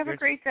 Max. You have a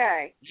great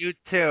day. You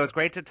too. It's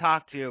great to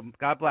talk to you.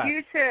 God bless.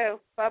 You too.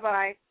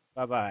 Bye-bye.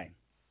 Bye-bye.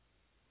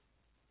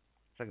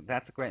 So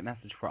that's a great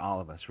message for all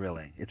of us,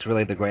 really. It's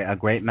really a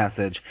great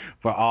message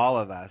for all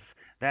of us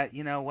that,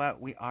 you know what,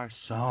 we are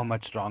so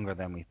much stronger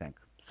than we think.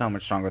 So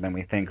much stronger than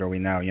we think or we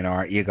know. You know,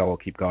 our ego will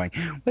keep going,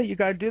 well, you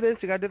got to do this,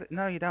 you got to do that.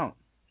 No, you don't.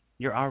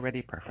 You're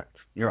already perfect.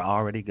 You're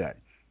already good.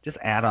 Just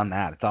add on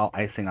that. It's all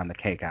icing on the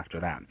cake after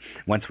that.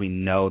 Once we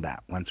know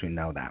that. Okay,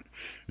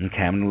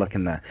 I'm going to look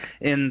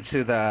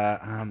into the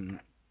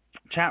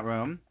chat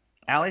room.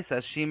 Allie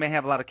says she may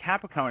have a lot of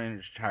Capricorn in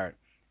her chart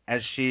as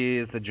she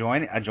is a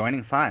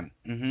joining sign.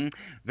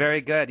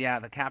 Very good. Yeah,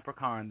 the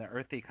Capricorn, the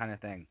earthy kind of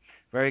thing.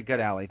 Very good,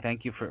 Allie.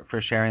 Thank you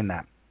for sharing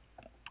that.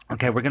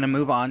 Okay, we're going to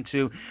move on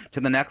to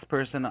the next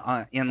person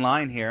in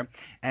line here,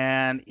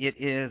 and it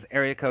is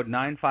area code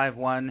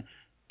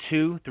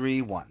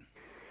 951231.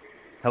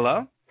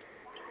 Hello?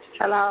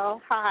 Hello.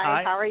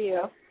 Hi. How are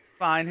you?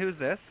 Fine. Who's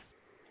this?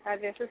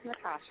 This is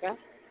Natasha.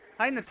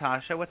 Hi,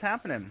 Natasha. What's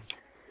happening?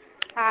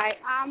 Hi.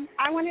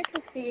 I wanted to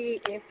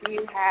see if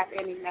you have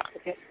any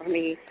messages for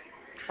me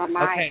from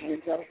my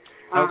angels.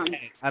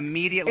 Okay.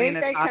 Immediately,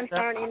 anything Natasha.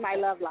 concerning my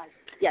love life.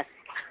 Yes.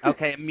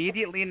 Okay.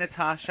 Immediately,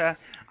 Natasha.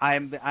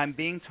 I'm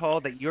being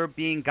told that you're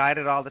being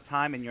guided all the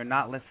time and you're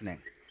not listening.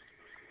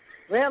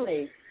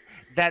 Really?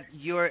 That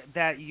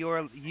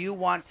you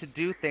want to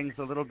do things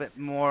a little bit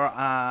more.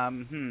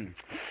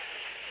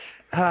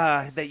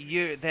 That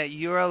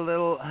you're a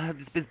little.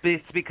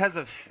 It's because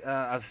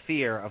of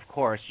fear, of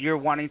course. You're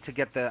wanting to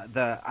get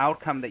the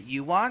outcome that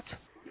you want.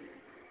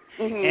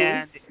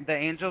 And the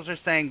angels are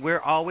saying, we're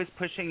always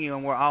pushing you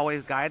and we're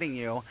always guiding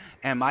you.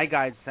 And my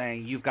guide's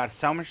saying, you've got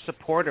so much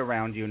support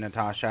around you,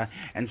 Natasha,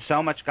 and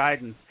so much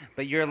guidance.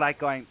 But you're like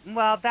going,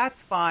 well, that's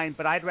fine,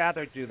 but I'd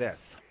rather do this.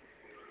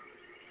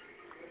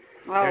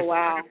 Oh,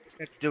 wow.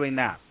 It's doing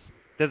that.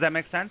 Does that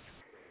make sense?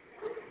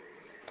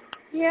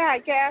 Yeah, I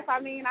guess. I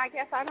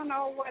don't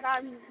know what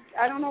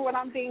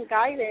I'm being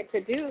guided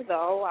to do,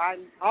 though.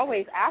 I'm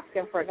always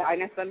asking for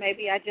guidance, but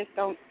maybe I just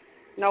don't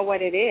know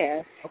what it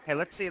is. Okay,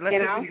 let's see. Let's see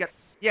if we can get.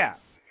 Yeah,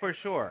 for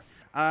sure.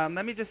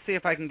 Let me just see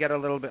if I can get a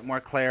little bit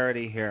more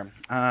clarity here.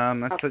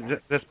 Let's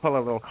just pull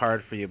a little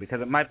card for you because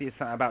it might be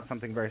about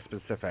something very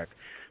specific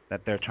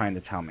that they're trying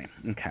to tell me.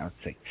 Okay, let's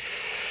see.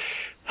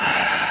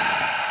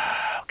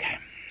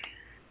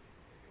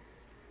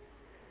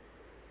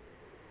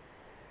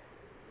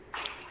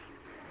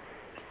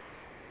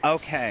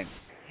 Okay.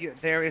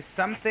 There is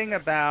something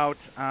about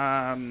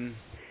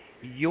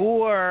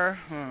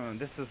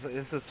this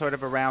is sort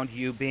of around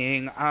you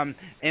being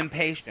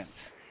impatient.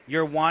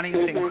 You're wanting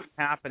things to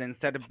happen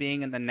instead of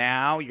being in the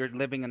now. You're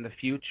living in the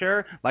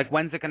future. Like,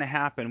 when's it going to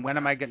happen? When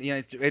am I going?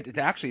 It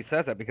actually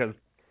says that because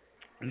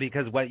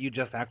what you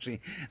just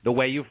the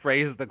way you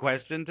phrased the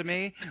question to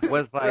me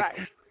was like,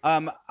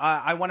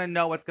 I want to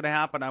know what's going to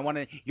happen.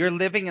 You're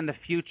living in the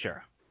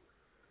future.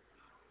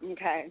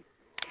 Okay.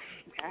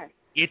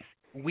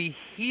 We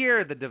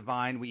hear the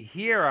divine, we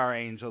hear our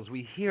angels,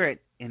 we hear it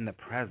in the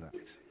present.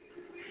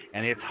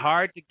 And it's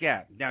hard to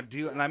get. Now,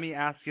 let me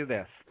ask you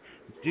this.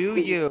 Do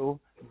you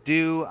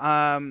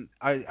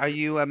are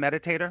you a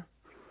meditator?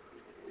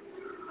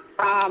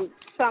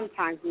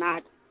 Sometimes,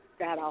 not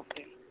that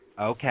often.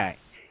 Okay.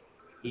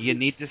 You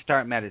need to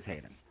start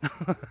meditating.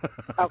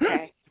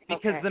 Okay.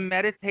 Because the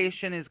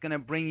meditation is going to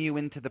bring you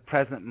into the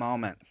present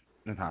moment,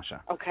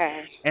 Natasha.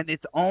 Okay. And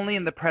it's only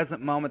in the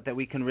present moment that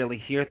we can really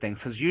hear things,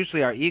 because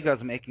usually our ego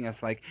is making us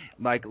like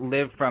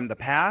live from the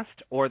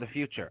past or the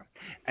future.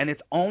 And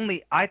it's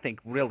only, I think,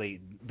 really,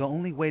 the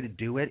only way to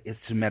do it is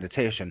through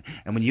meditation.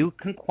 And when you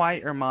can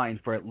quiet your mind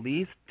for at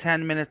least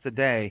 10 minutes a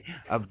day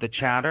of the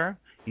chatter,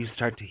 you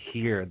start to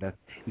hear that.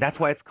 That's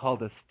why it's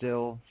called a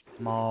still,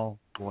 small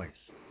voice.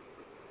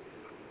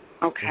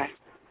 Okay.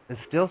 The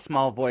still,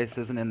 small voice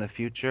isn't in the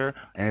future,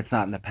 and it's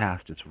not in the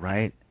past. It's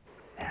right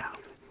now.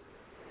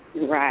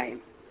 Right.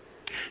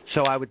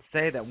 So I would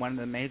say that one of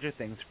the major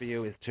things for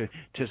you is to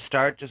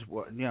start just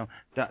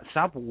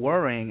stop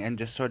worrying and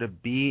just sort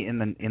of be in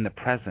the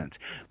present.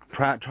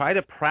 Try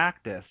to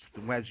practice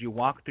as you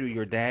walk through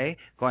your day,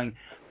 going,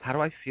 how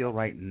do I feel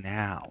right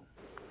now?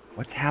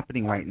 What's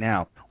happening right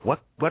now?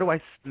 What do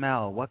I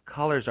smell? What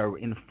colors are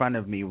in front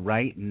of me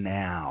right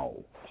now?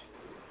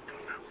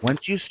 Once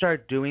you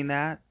start doing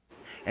that,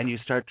 and you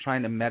start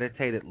trying to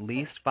meditate at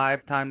least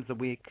 5 times a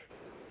week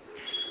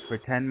for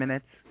 10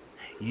 minutes,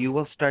 you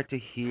will start to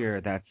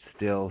hear that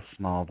still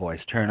small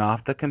voice. Turn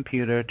off the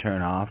computer,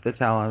 turn off the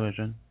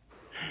television,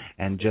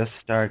 and just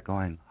start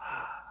going,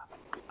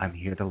 I'm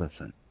here to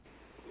listen.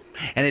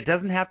 And it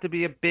doesn't have to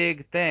be a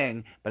big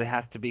thing, but it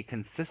has to be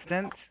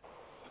consistent.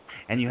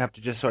 And you have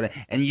to just sort of,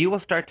 and you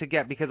will start to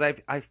get, because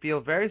I feel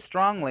very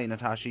strongly,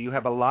 Natasha, you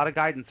have a lot of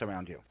guidance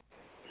around you.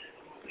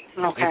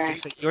 Okay.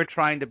 It's just that you're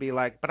trying to be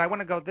like, but I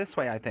want to go this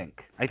way, I think.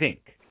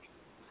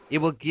 It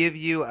will give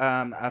you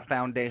a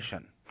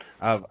foundation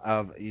of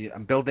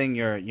building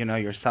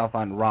yourself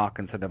on rock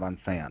instead of on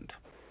sand.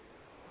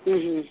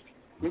 Mhm.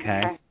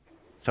 Okay?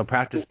 So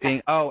practice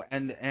being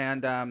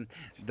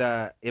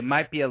it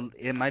might be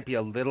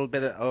a little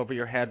bit over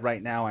your head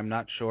right now, I'm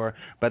not sure,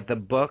 but the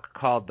book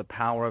called The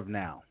Power of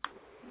Now.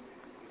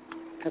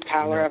 The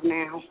Power of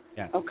Now.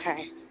 Yeah.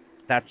 Okay.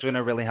 That's going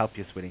to really help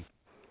you, sweetie.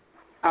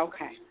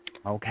 Okay.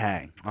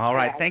 Okay. All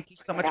right. Thank you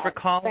so much for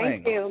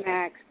calling. Thank you,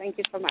 Max. Thank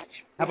you so much.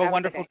 Have a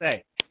wonderful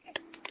day.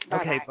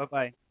 Bye-bye. Okay.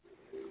 Bye-bye.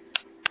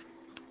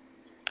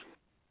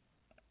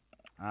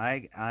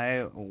 I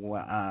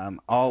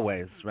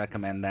always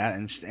recommend that,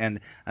 and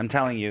I'm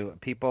telling you,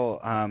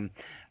 people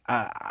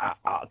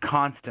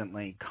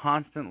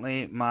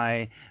constantly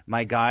my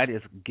guide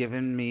is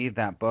giving me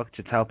that book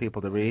to tell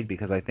people to read,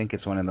 because I think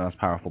it's one of the most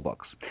powerful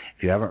books.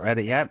 If you haven't read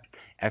it yet,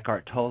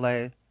 Eckhart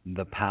Tolle,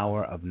 The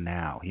Power of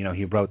Now.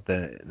 He wrote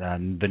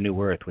the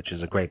New Earth, which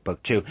is a great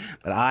book too,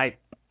 but I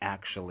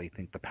actually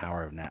think The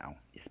Power of Now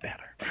is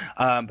better.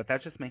 But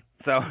that's just me.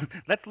 So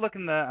let's look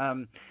in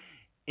the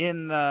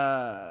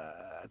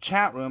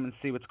chat room and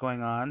see what's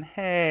going on.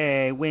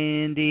 Hey,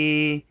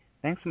 Wendy.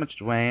 Thanks so much,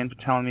 Dwayne, for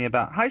telling me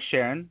about... Hi,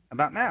 Sharon,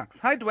 about Max.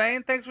 Hi,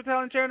 Dwayne. Thanks for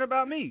telling Sharon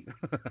about me.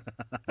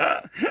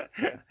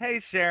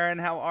 Hey, Sharon,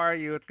 how are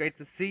you? It's great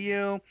to see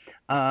you.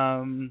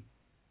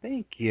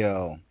 Thank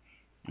you.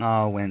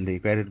 Oh, Wendy,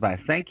 great advice.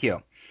 Thank you.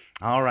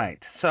 All right.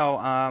 So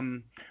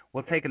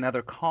we'll take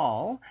another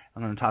call.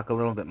 I'm going to talk a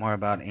little bit more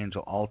about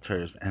angel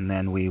altars, and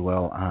then we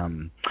will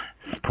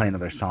play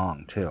another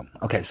song, too.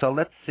 Okay, so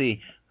let's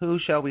see. Who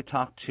shall we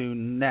talk to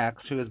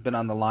next? Who has been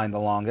on the line the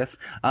longest?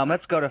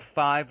 Let's go to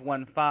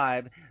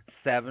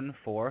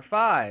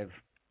 515-745.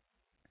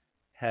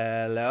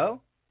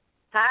 Hello?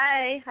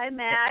 Hi,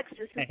 Max.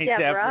 This is Hey,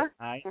 Deborah.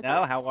 I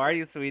know. How are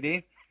you,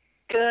 sweetie?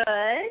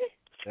 Good.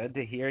 Good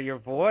to hear your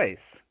voice.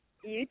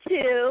 You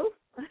too.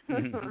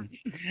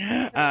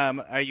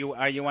 Are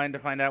you wanting to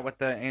find out what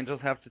the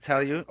angels have to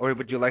tell you, or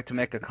would you like to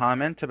make a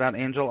comment about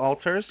angel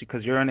altars,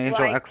 because you're an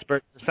angel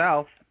expert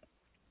yourself?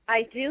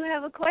 I do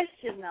have a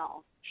question,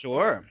 though.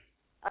 Sure.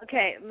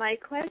 Okay, my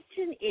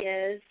question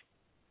is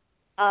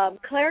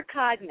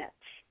claircognizance.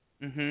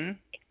 Mhm.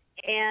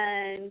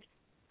 And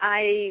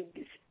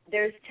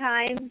there's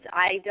times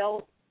I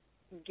don't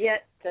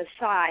get the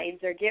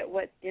signs or get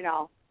what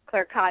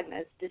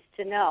claircognizance, just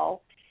to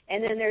know.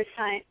 And then there's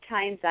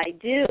times I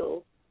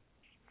do,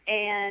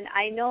 and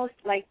I know,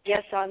 like,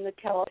 yes, on the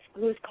telephone,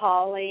 who's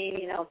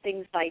calling,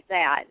 things like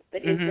that.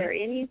 But is there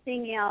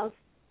anything else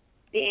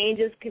the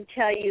angels can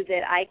tell you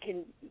that I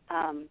can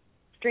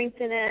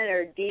strengthen it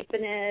or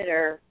deepen it,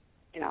 or,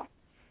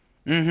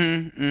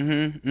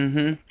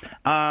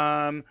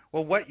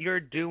 Well, what you're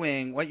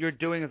doing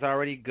is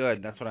already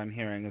good. That's what I'm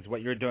hearing. Is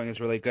what you're doing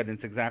is really good, and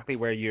it's exactly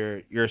where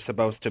you're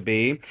supposed to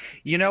be.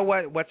 You know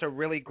what's a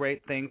really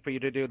great thing for you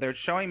to do? They're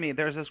showing me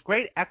there's this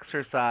great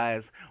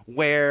exercise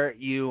where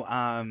you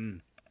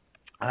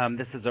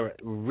this is a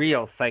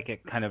real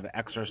psychic kind of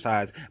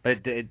exercise,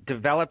 but it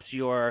develops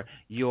your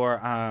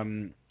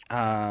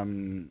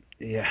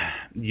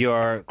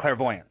your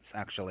clairvoyance,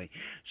 actually.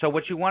 So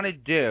what you want to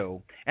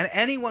do, and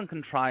anyone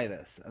can try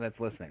this that's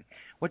listening.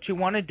 What you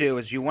want to do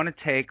is you want to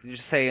take,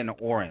 just say, an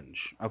orange,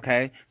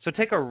 okay? So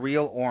take a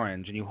real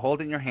orange and you hold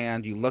it in your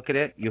hand, you look at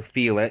it, you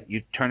feel it,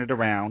 you turn it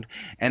around,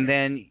 and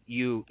then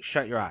you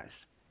shut your eyes.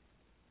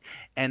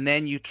 And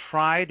then you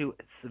try to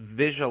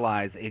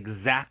visualize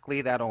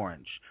exactly that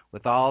orange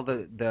with all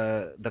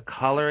the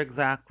color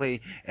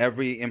exactly,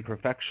 every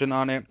imperfection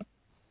on it,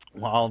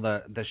 all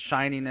the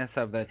shininess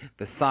of the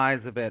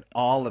size of it,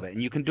 all of it.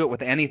 And you can do it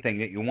with anything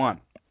that you want.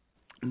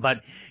 But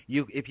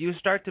if you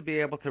start to be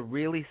able to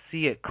really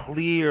see it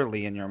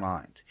clearly in your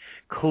mind,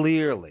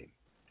 clearly,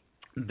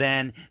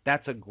 then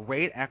that's a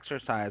great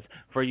exercise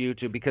for you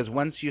to, because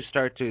once you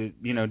start to,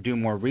 do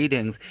more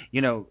readings,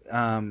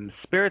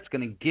 Spirit's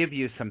going to give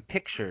you some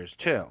pictures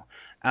too.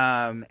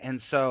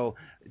 And so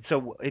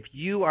if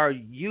you are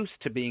used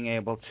to being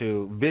able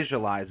to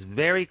visualize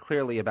very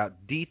clearly about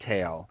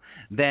detail,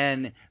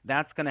 then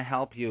that's going to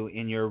help you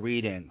in your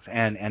readings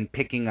and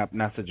picking up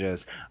messages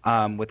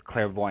with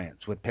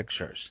clairvoyance, with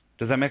pictures.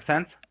 Does that make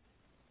sense?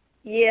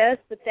 Yes,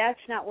 but that's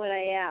not what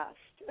I asked.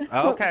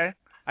 Oh, okay.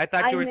 I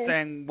thought you were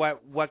saying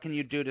what can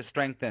you do to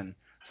strengthen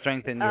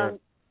your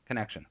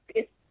connection?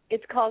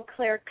 It's called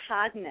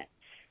claircognizance,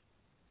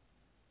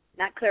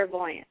 not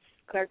clairvoyance.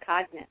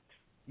 Claircognizance.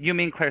 You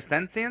mean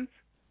clairsentience?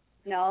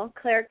 No,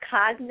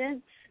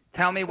 claircognizance.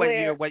 Tell me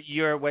what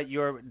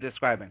you're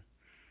describing.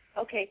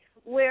 Okay,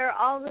 where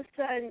all of a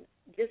sudden,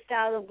 just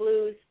out of the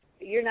blues,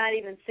 you're not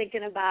even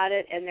thinking about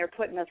it, and they're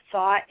putting a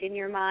thought in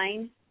your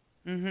mind.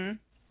 Mhm.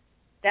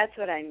 That's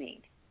what I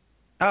mean.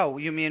 Oh,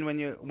 you mean when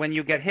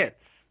you get hits?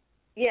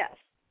 Yes.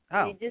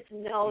 Oh. You just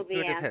know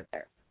the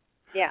answer.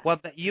 Yeah. Well,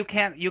 you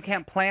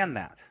can't plan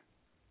that.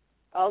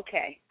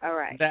 Okay. All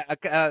right.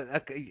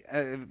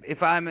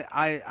 If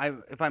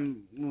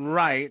I'm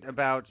right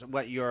about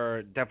what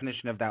your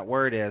definition of that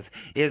word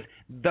is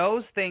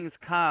those things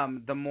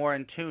come the more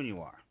in tune you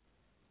are.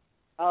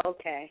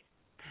 Okay.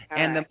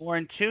 And the more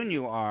in tune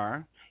you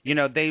are,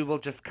 they will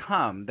just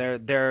come.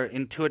 They're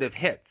intuitive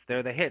hits.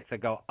 They're the hits that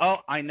go, oh,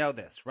 I know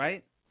this,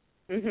 right?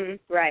 Mhm.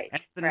 Right.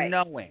 That's the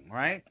knowing,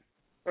 right?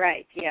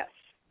 Right. Yes.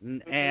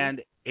 And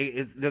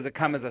does it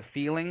come as a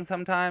feeling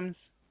sometimes?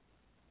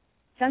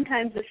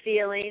 Sometimes a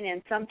feeling,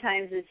 and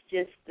sometimes it's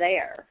just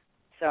there.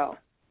 So.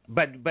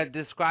 But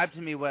describe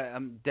to me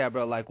what,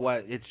 Deborah, like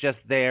what it's just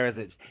there. Is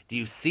it? Do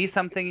you see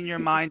something in your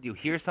mind? Do you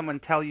hear someone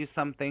tell you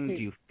something? Do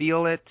you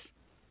feel it?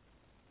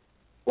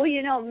 Well,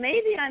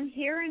 maybe I'm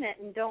hearing it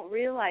and don't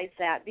realize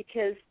that,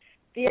 because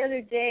the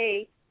other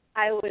day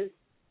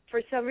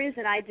for some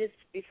reason,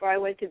 before I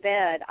went to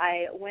bed,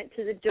 I went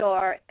to the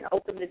door and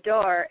opened the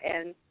door,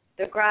 and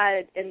the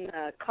garage and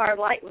the car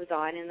light was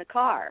on in the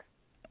car.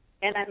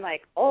 And I'm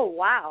like, oh,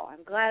 wow,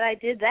 I'm glad I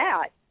did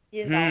that,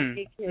 because,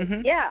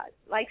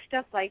 like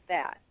stuff like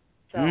that.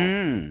 So.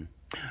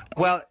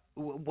 Well,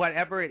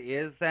 whatever it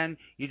is, then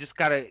you just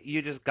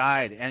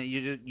guide, and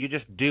you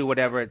just do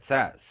whatever it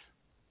says.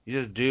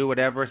 You just do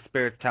whatever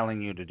Spirit's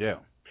telling you to do.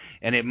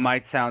 And it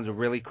might sound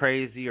really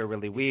crazy or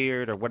really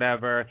weird or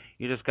whatever.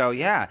 You just go,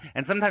 yeah.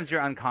 And sometimes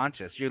you're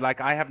unconscious. You're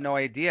like, I have no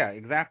idea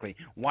exactly.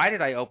 Why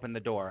did I open the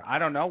door? I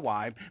don't know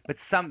why. But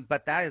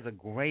that is a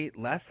great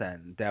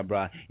lesson,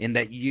 Deborah, in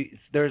that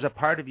there's a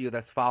part of you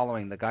that's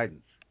following the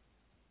guidance.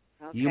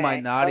 Okay. You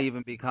might not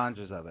even be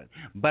conscious of it.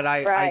 But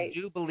I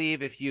do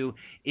believe if you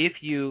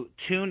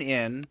tune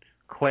in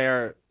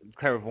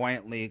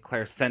clairvoyantly,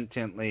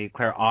 clairsentiently,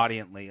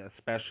 clairaudiently,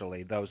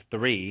 especially those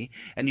three,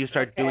 and you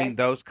start doing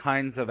those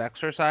kinds of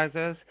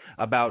exercises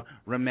about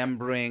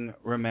remembering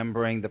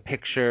the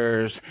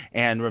pictures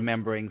and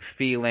remembering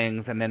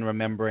feelings and then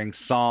remembering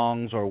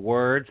songs or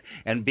words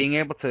and being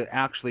able to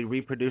actually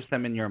reproduce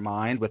them in your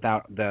mind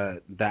without the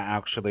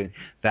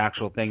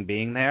actual thing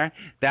being there,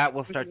 that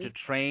will start to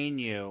train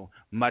you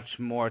much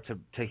more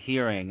to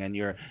hearing, and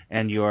your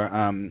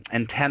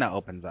antenna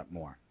opens up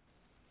more.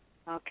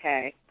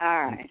 Okay.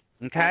 All right.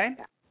 Okay.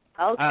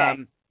 Okay.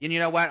 You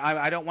know what?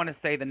 I don't want to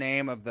say the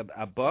name of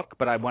a book,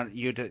 but I want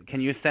you to. Can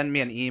you send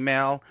me an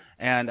email?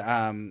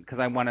 And because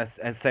I want to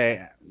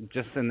say,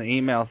 just in the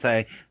email,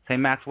 say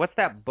Max, what's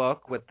that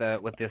book with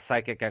the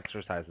psychic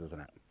exercises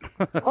in it?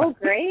 Oh,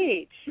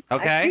 great.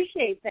 Okay. I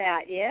appreciate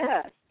that.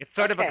 Yes. It's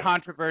sort of a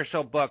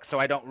controversial book, so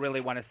I don't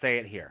really want to say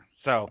it here.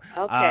 So.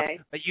 Okay.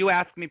 But you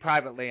ask me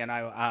privately, and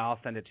I'll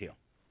send it to you.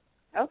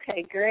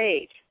 Okay.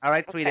 Great. All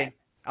right, sweetie. Okay.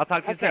 I'll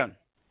talk to you soon.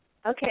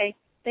 Okay.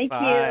 Thank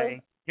Bye.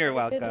 you. You're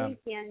Have welcome. a good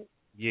weekend.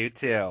 You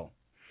too.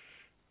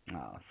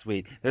 Oh,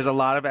 sweet. There's a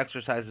lot of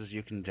exercises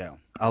you can do.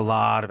 A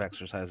lot of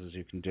exercises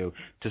you can do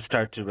to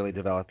start to really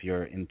develop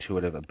your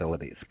intuitive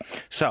abilities.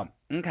 So,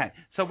 okay.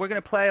 So we're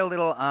going to play a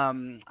little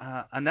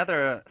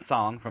another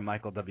song from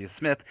Michael W.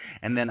 Smith,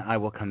 and then I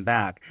will come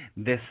back.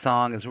 This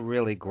song is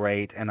really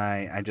great, and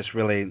I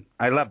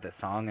love this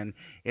song, and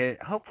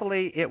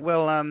hopefully it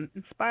will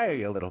inspire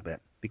you a little bit,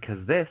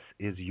 because this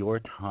is your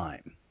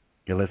time.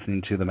 You're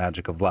listening to The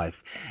Magic of Life,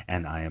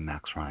 and I am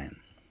Max Ryan.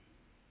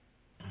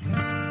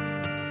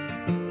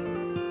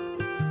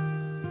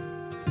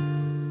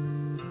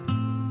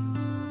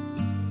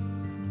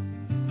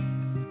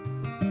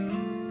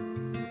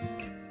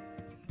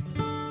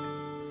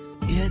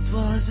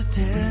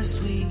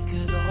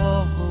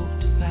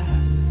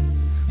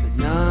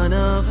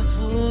 none of us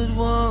would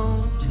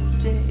want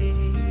today.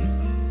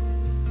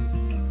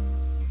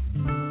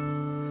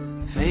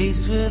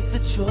 Faced with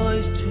the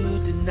choice to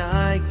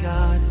deny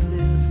God and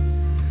live,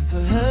 for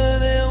her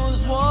there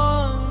was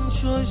one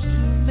choice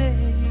to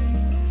make.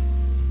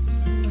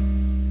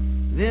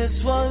 This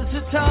was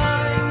the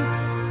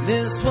time,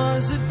 this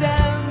was the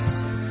dance.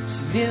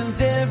 She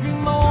lived every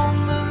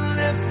moment,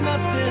 left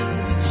nothing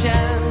to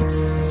chance.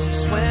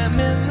 She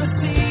swam in the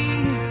sea,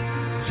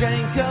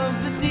 drank of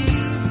the deep,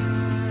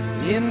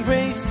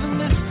 embraced the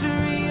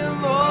mystery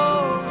of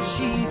all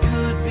she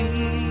could be.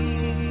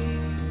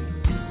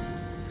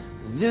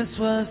 This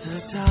was the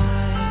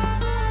time.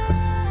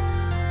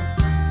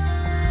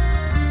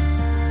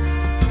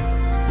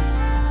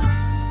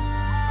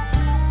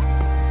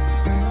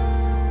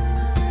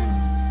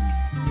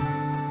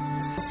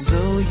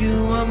 Though you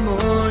are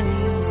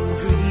mourning and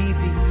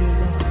grieving your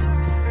loss,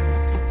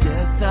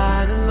 death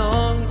died a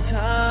long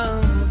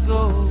time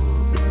ago.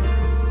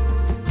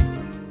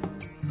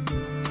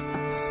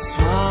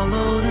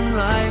 Swallowed in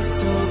life,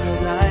 so the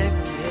life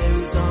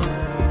carries on.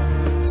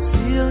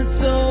 Still it's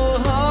so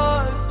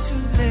hard to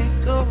let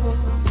go.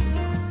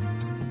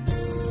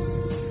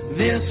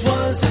 This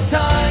was the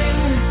time,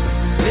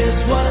 this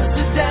was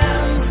the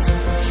dance.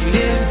 She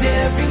lived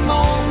every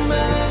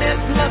moment,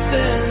 left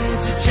nothing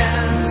to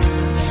chance.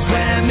 She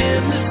swam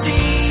in the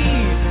sea,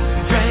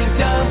 drank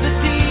of the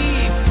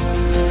deep,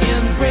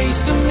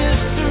 embraced the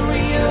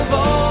mystery of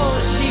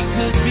all she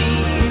could be.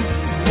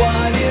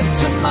 What if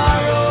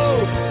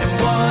tomorrow, and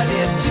what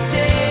if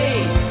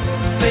today?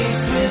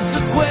 Faced with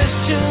the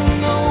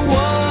question, oh,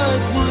 what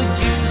would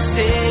you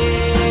say?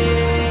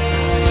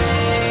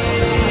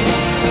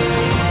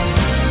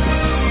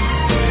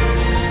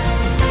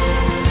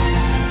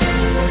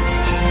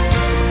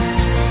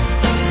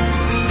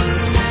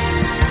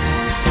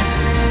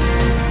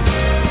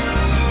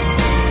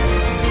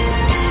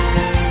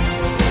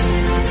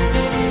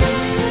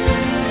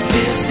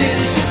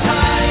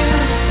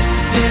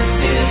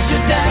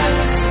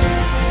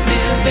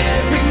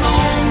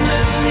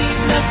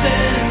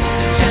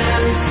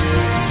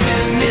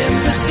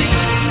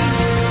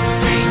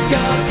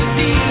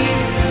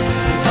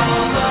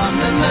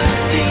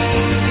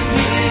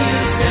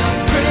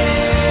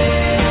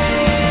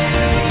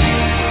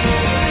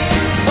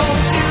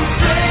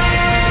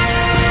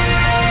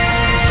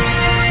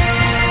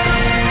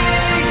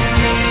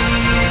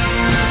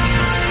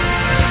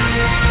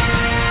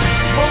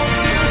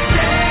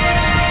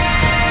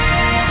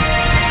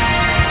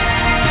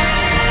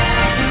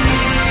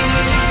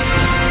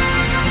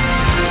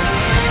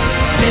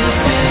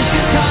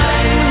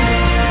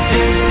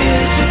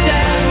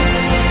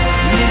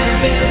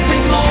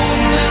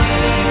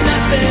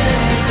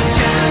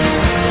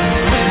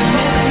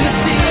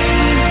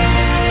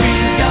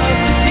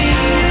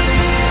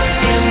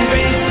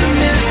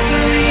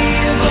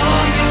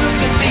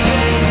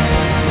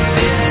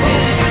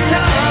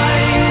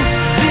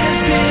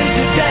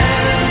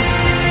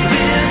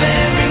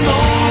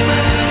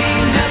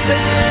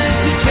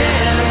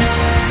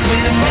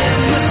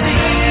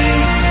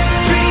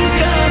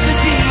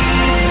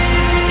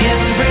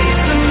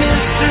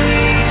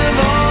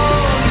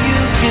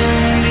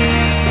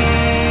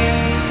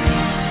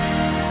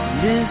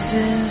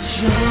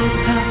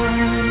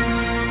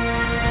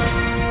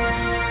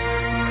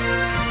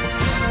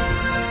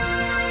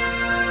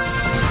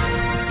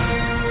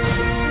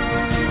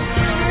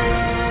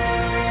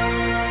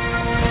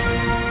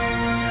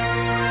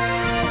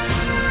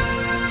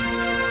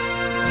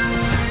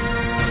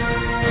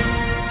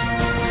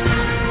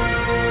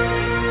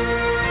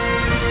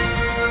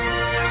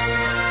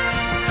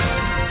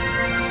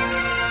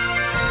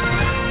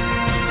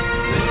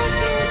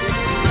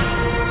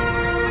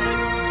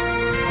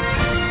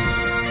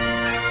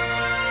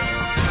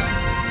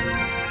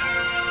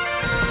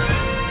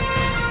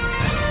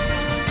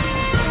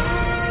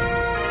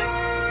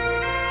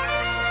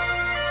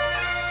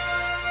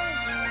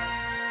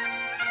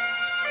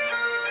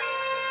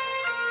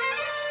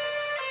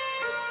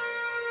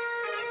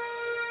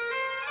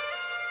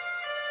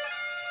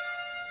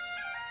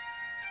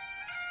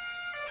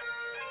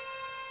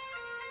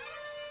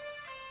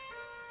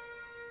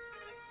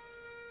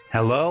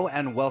 Hello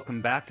and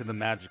welcome back to The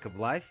Magic of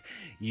Life.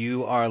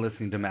 You are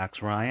listening to Max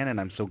Ryan, and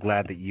I'm so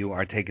glad that you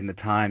are taking the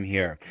time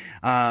here.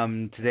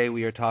 Today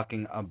we are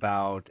talking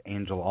about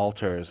angel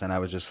altars, and I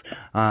was just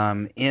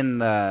in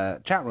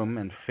the chat room,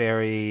 and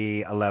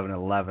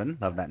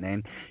Fairy1111, love that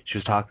name, she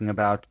was talking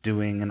about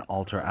doing an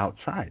altar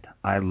outside.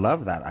 I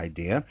love that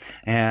idea,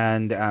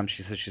 and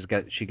she says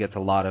she gets a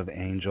lot of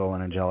angel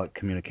and angelic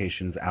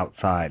communications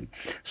outside.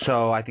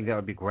 So I think that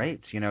would be great.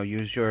 You know,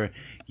 use your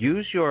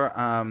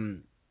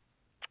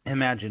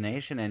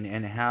imagination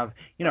and have,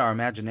 you know, our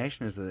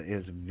imagination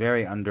is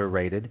very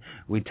underrated.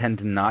 We tend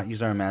to not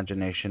use our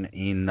imagination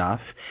enough.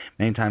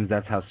 Many times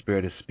that's how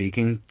Spirit is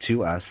speaking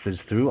to us, is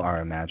through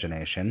our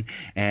imagination.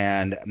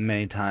 And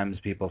many times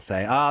people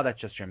say, oh, that's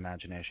just your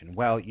imagination.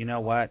 Well, you know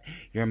what?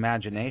 Your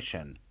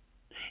imagination,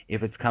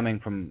 if it's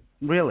coming from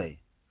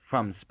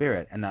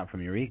Spirit and not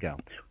from your ego,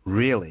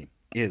 really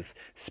is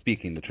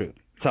speaking the truth.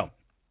 So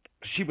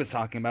she was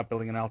talking about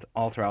building an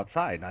altar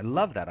outside. And I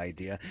love that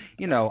idea.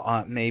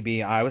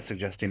 Maybe I was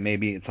suggesting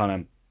maybe it's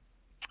on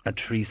a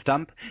tree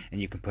stump,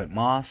 and you can put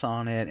moss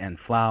on it and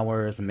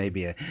flowers and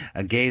maybe a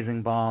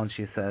gazing ball. And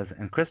she says,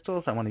 and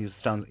crystals, I want to use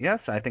stones. Yes,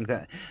 I think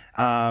that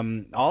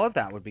all of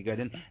that would be good.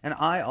 And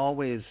I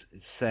always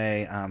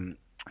say,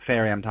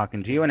 Fairy, I'm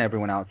talking to you and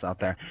everyone else out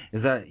there,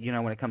 is that,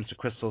 when it comes to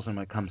crystals and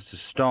when it comes to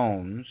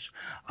stones,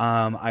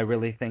 I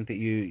really think that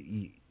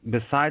you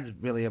besides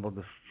really able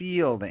to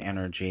feel the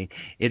energy,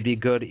 it'd be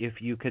good if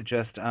you could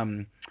just,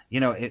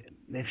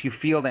 if you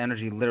feel the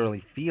energy,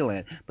 literally feel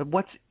it. But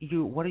what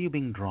are you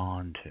being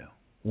drawn to?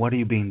 What are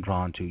you being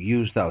drawn to?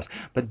 Use those.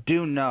 But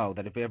do know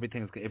that if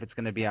it's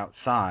going to be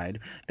outside,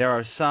 there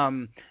are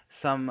some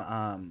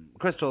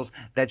crystals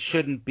that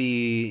shouldn't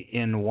be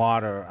in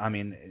water. I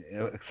mean,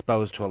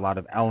 exposed to a lot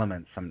of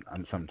elements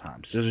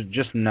sometimes. So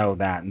just know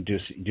that and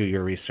do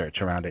your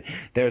research around it.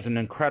 There's an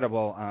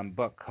incredible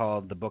book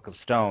called The Book of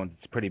Stones.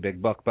 It's a pretty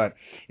big book, but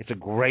it's a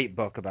great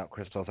book about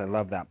crystals. I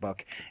love that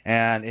book,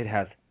 and it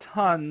has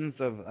tons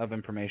of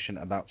information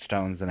about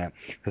stones in it.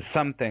 Because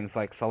some things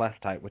like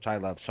celestite, which I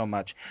love so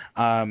much,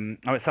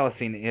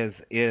 celestine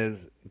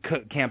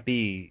can't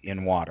be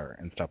in water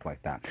and stuff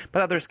like that,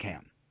 but others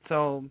can.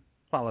 So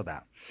follow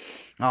that.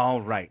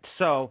 All right.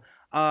 So,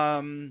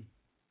 the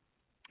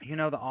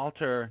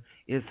altar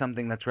is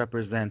something that's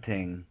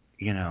representing,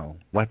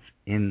 what's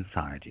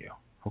inside you.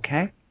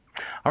 Okay?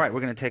 All right. We're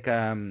going to take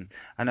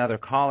another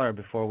caller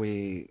before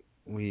we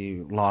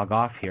log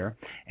off here.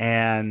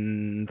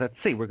 And let's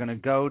see. We're going to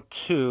go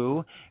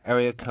to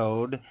area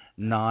code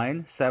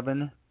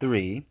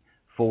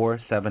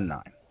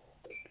 973479.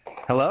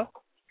 Hello?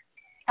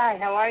 Hi.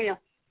 How are you?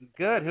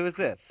 Good. Who is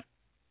this?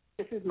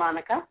 This is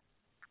Monica.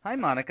 Hi,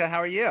 Monica.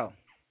 How are you?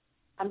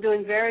 I'm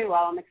doing very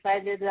well. I'm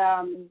excited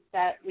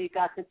that we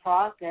got to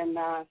talk, and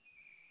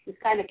this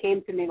kind of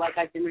came to me like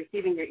I've been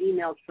receiving your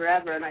emails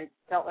forever, and I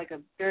felt like a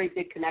very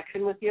big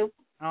connection with you.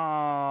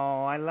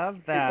 Oh, I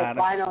love that. And so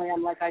finally,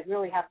 I'm like, I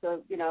really have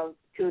to,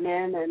 tune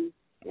in and,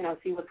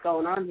 see what's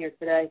going on here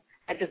today.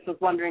 I just was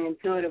wondering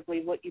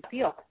intuitively what you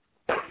feel.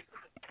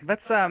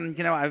 Let's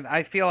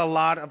I feel a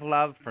lot of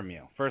love from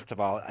you. First of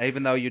all,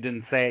 even though you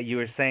didn't say it, you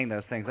were saying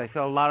those things. I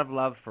feel a lot of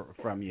love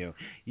from you.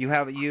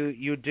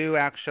 You do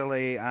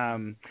actually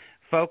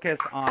focus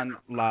on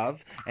love,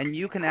 and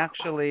you can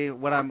actually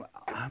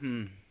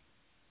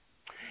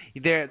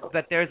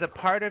there's a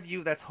part of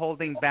you that's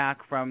holding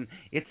back from.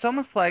 It's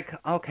almost like,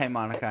 okay,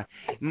 Monica,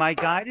 my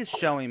guide is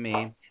showing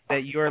me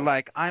that you're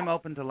like, I'm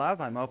open to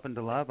love, I'm open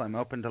to love, I'm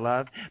open to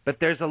love. But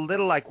there's a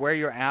little like where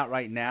you're at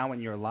right now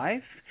in your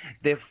life,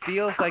 that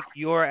feels like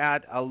you're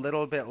at a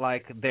little bit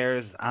like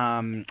there's,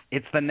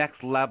 it's the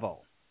next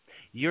level.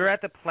 You're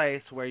at the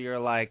place where you're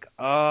like,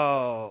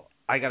 oh,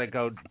 I got to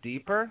go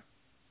deeper.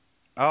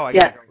 Oh, I got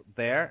to go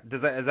there.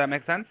 Does that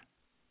make sense?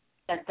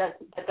 That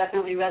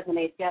definitely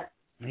resonates, yes.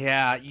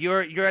 Yeah,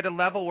 you're at a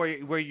level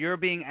where you're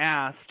being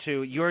asked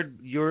to your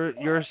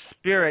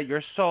spirit,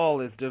 your soul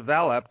is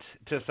developed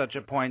to such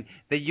a point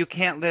that you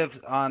can't live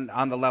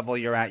on the level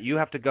you're at. You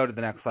have to go to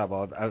the next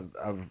level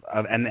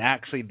and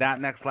actually that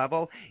next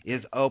level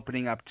is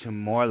opening up to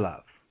more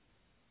love.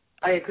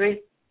 I agree.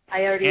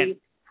 I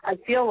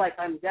feel like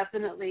I'm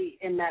definitely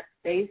in that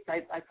space.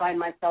 I find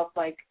myself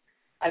like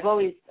I've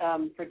always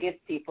forgive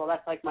people.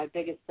 That's like my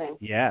biggest thing.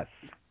 Yes.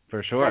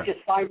 For sure. I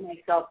just find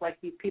myself like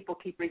these people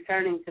keep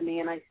returning to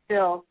me, and I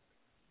still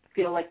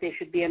feel like they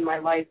should be in my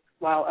life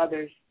while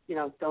others,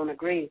 don't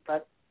agree.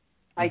 But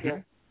I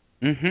do.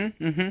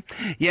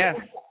 Yes.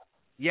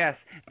 Yes.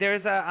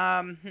 There's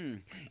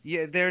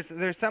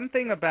there's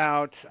something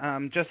about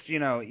just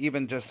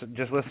even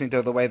just listening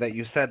to the way that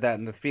you said that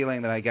and the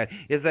feeling that I get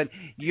is that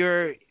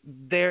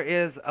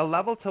there is a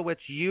level to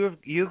which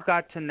you've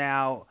got to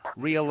now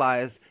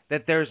realize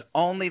that there's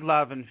only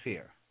love and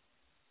fear.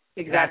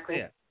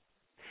 Exactly. That's it.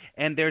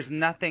 And there's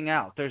nothing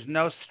else. There's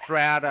no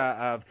strata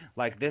of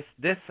like this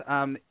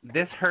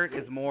hurt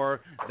is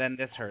more than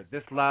this hurt.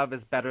 This love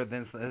is better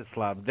than this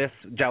love. This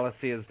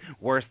jealousy is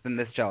worse than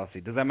this jealousy.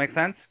 Does that make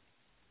sense?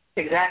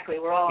 Exactly.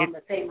 We're all on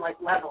the same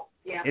level.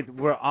 Yeah. It's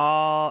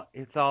all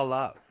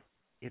love.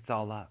 It's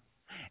all love.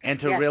 And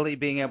to really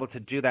being able to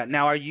do that.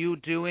 Now, are you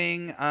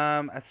doing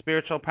a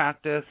spiritual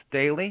practice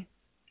daily?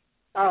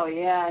 Oh,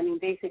 yeah. I mean,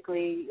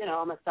 basically,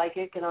 I'm a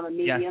psychic and I'm a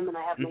medium and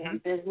I have my own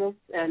business,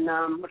 and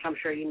which I'm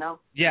sure you know.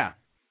 Yeah.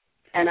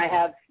 And I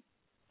have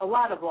a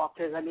lot of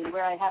altars. I mean,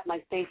 where I have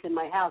my space in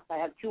my house, I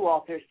have 2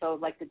 altars. So,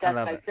 like, the desk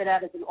I sit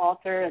at is an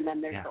altar, and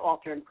then there's the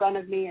altar in front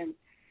of me, and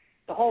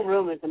the whole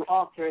room is an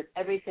altar. It's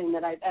everything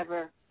that I've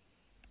ever,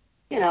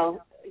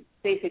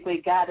 basically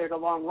gathered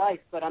along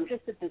life. But I'm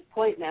just at this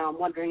point now, I'm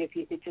wondering if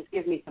you could just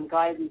give me some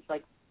guidance,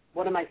 like,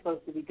 what am I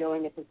supposed to be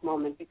doing at this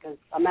moment? Because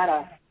I'm at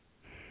a,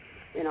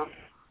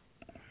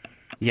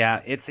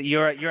 Yeah, it's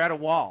you're at a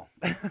wall.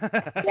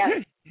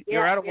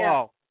 You're at a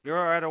wall.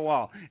 You're at a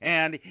wall.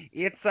 And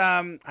it's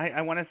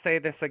I want to say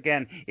this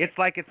again. It's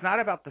like it's not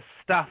about the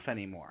stuff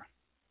anymore.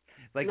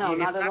 Like, no,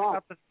 not at all.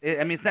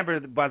 I mean, it's never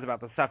was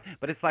about the stuff,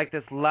 but it's like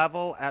this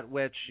level at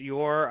which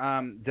your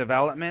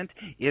development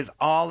is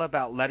all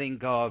about letting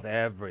go of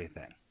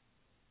everything.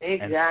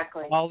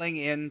 Exactly. And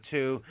falling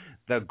into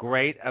the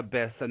great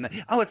abyss. And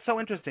it's so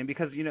interesting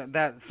because,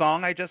 that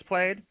song I just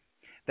played,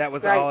 that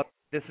was all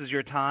This Is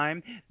Your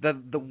Time. The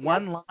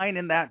one line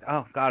in that,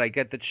 oh, God, I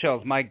get the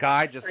chills. My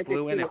guy just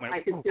flew in.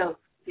 I can feel.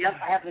 Yep,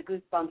 I have the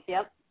goosebumps,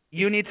 yep.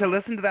 You need to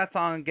listen to that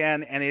song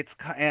again, and it's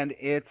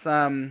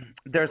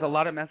there's a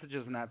lot of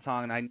messages in that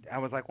song, and I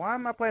was like, why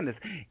am I playing this?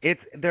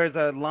 There's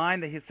a line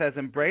that he says,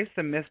 embrace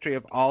the mystery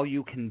of all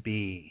you can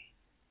be.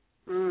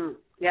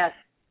 Yes.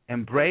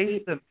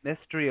 Embrace the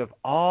mystery of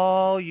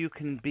all you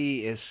can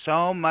be is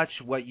so much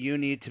what you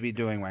need to be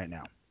doing right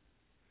now.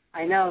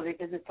 I know,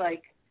 because it's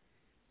like,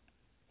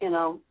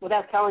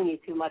 without telling you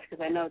too much,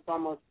 because I know it's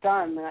almost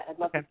done, I'd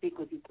love to speak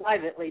with you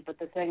privately, but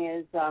the thing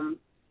is, I'm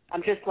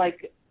just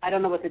like, I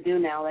don't know what to do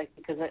now, like,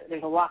 because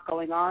there's a lot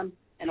going on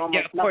and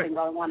almost nothing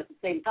going on at the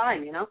same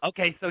time,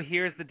 Okay, so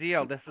here's the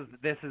deal. This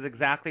is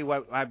exactly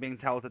what I'm being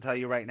told to tell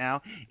you right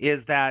now, is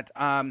that,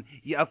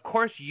 of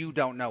course you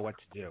don't know what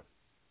to do.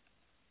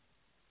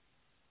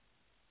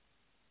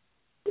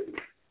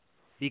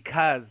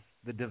 Because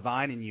the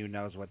divine in you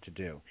knows what to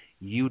do.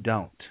 You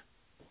don't.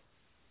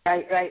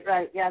 Right,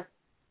 yes.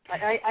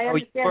 I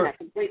understand that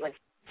completely.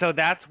 So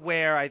that's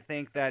where I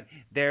think that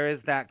there is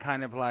that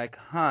kind of like,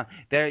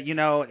 there,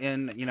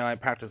 I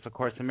practice A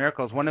Course in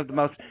Miracles. One of the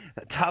most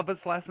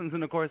toughest lessons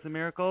in A Course in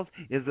Miracles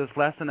is this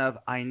lesson of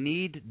I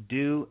need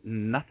do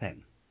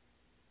nothing.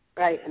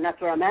 Right, and that's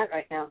where I'm at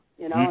right now,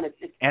 and it's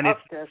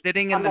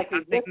sitting in the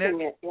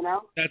nothingness,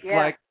 That's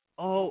like,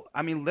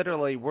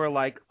 literally, we're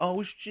like,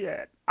 oh,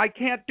 shit, I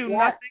can't do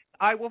nothing.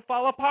 I will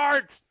fall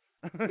apart.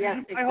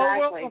 Yes, exactly. My whole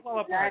world will fall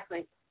apart.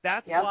 Exactly.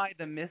 That's why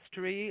the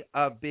mystery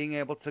of being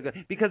able to go,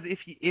 because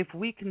if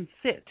we can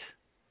sit,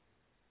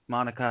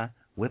 Monica,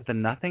 with the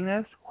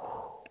nothingness,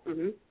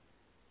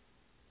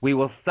 we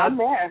will. I'm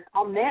there.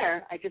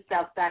 I just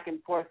bounce back and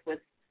forth with,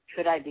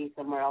 should I be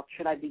somewhere else?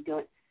 Should I be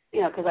doing,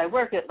 because I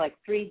work at like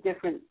 3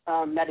 different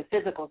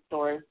metaphysical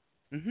stores.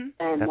 And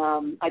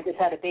I just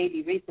had a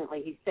baby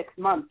recently. He's 6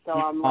 months, so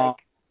I'm like,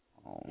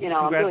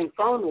 I'm doing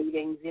phone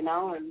readings,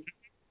 and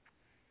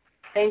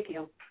thank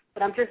you.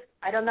 But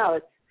I don't know.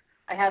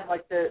 I have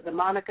like the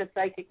Monica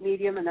psychic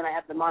medium, and then I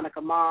have the Monica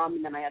mom,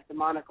 and then I have the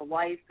Monica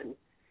wife, and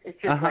it's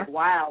just like,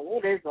 wow,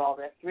 what is all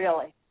this,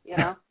 really,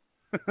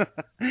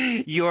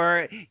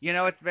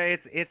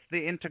 it's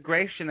the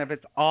integration of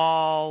it's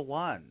all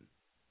one.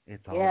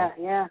 It's all yeah,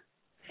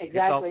 exactly. It's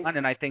all fun,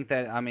 and I think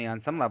that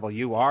on some level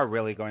you are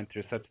really going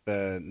through such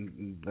a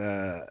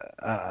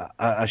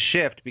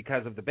shift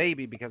because of the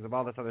baby, because of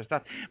all this other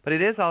stuff. But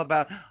it is all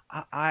about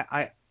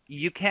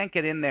you can't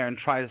get in there and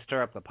try to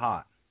stir up the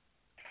pot.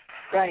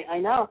 Right, I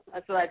know.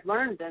 That's what I've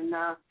learned, and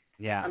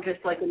I'm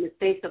just like in the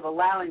space of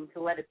allowing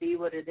to let it be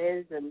what it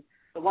is. And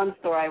the one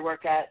store I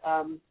work at,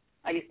 I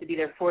used to be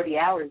there 40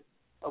 hours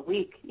a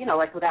week,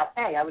 like without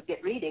pay. I would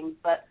get readings,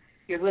 but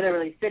you're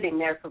literally sitting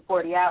there for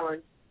 40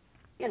 hours.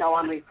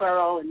 On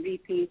referral and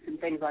repeats and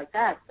things like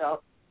that.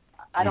 So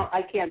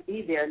I can't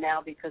be there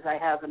now because I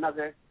have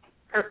another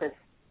purpose,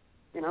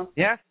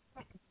 Yeah.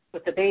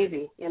 With the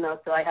baby,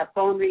 so I have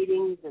phone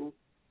readings, and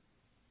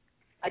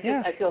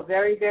I feel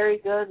very, very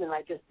good, and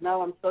I just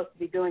know I'm supposed to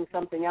be doing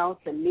something else,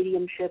 and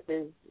mediumship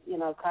is,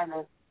 kind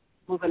of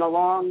moving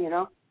along,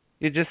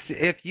 You just,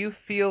 if you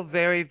feel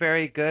very,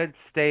 very good,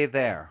 stay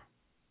there.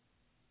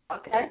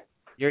 Okay.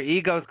 Your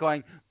ego's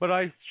going, but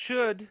I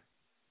should.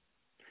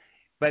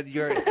 But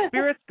your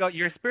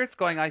spirit's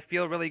going, I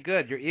feel really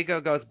good. Your ego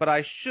goes, but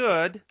I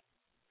should.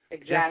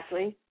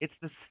 Exactly. It's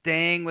the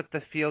staying with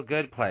the feel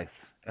good place.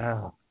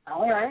 Oh.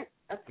 All right.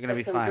 That's going to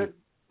be fine.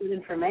 Good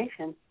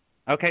information.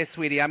 Okay,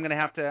 sweetie, I'm going to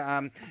have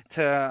to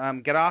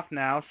get off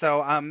now.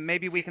 So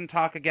maybe we can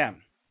talk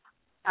again.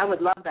 I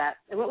would love that.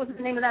 And what was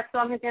the name of that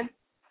song again?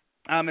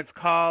 It's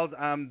called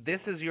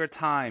This Is Your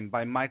Time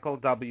by Michael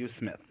W.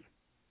 Smith.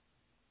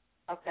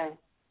 Okay.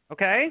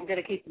 Okay. I'm going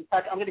to keep in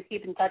touch. I'm going to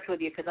keep in touch with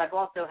you because I've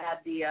also had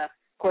the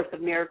Course of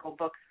Miracle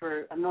books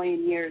for a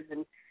million years,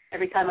 and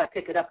every time I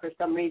pick it up for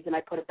some reason, I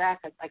put it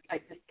back. I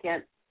just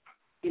can't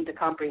seem to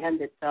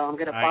comprehend it. So I'm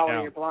going to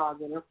follow your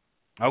blog.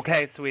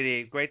 Okay,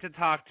 sweetie. Great to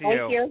talk to you.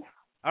 Thank you.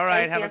 All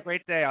right. Have a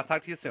great day. I'll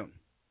talk to you soon.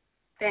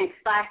 Thanks.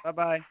 Bye.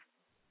 Bye-bye.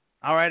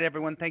 All right,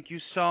 everyone. Thank you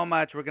so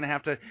much. We're going to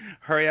have to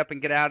hurry up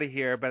and get out of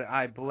here, but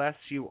I bless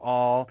you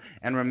all.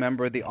 And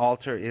remember, the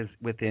altar is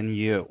within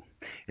you.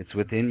 It's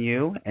within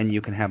you, and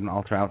you can have an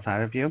altar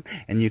outside of you,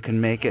 and you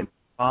can make it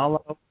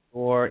follow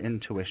your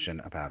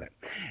intuition about it.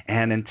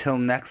 And until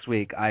next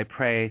week, I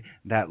pray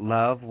that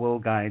love will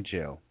guide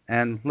you.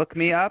 And look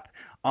me up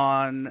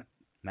on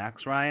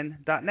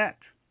maxryan.net.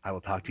 I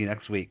will talk to you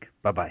next week.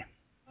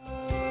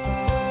 Bye-bye.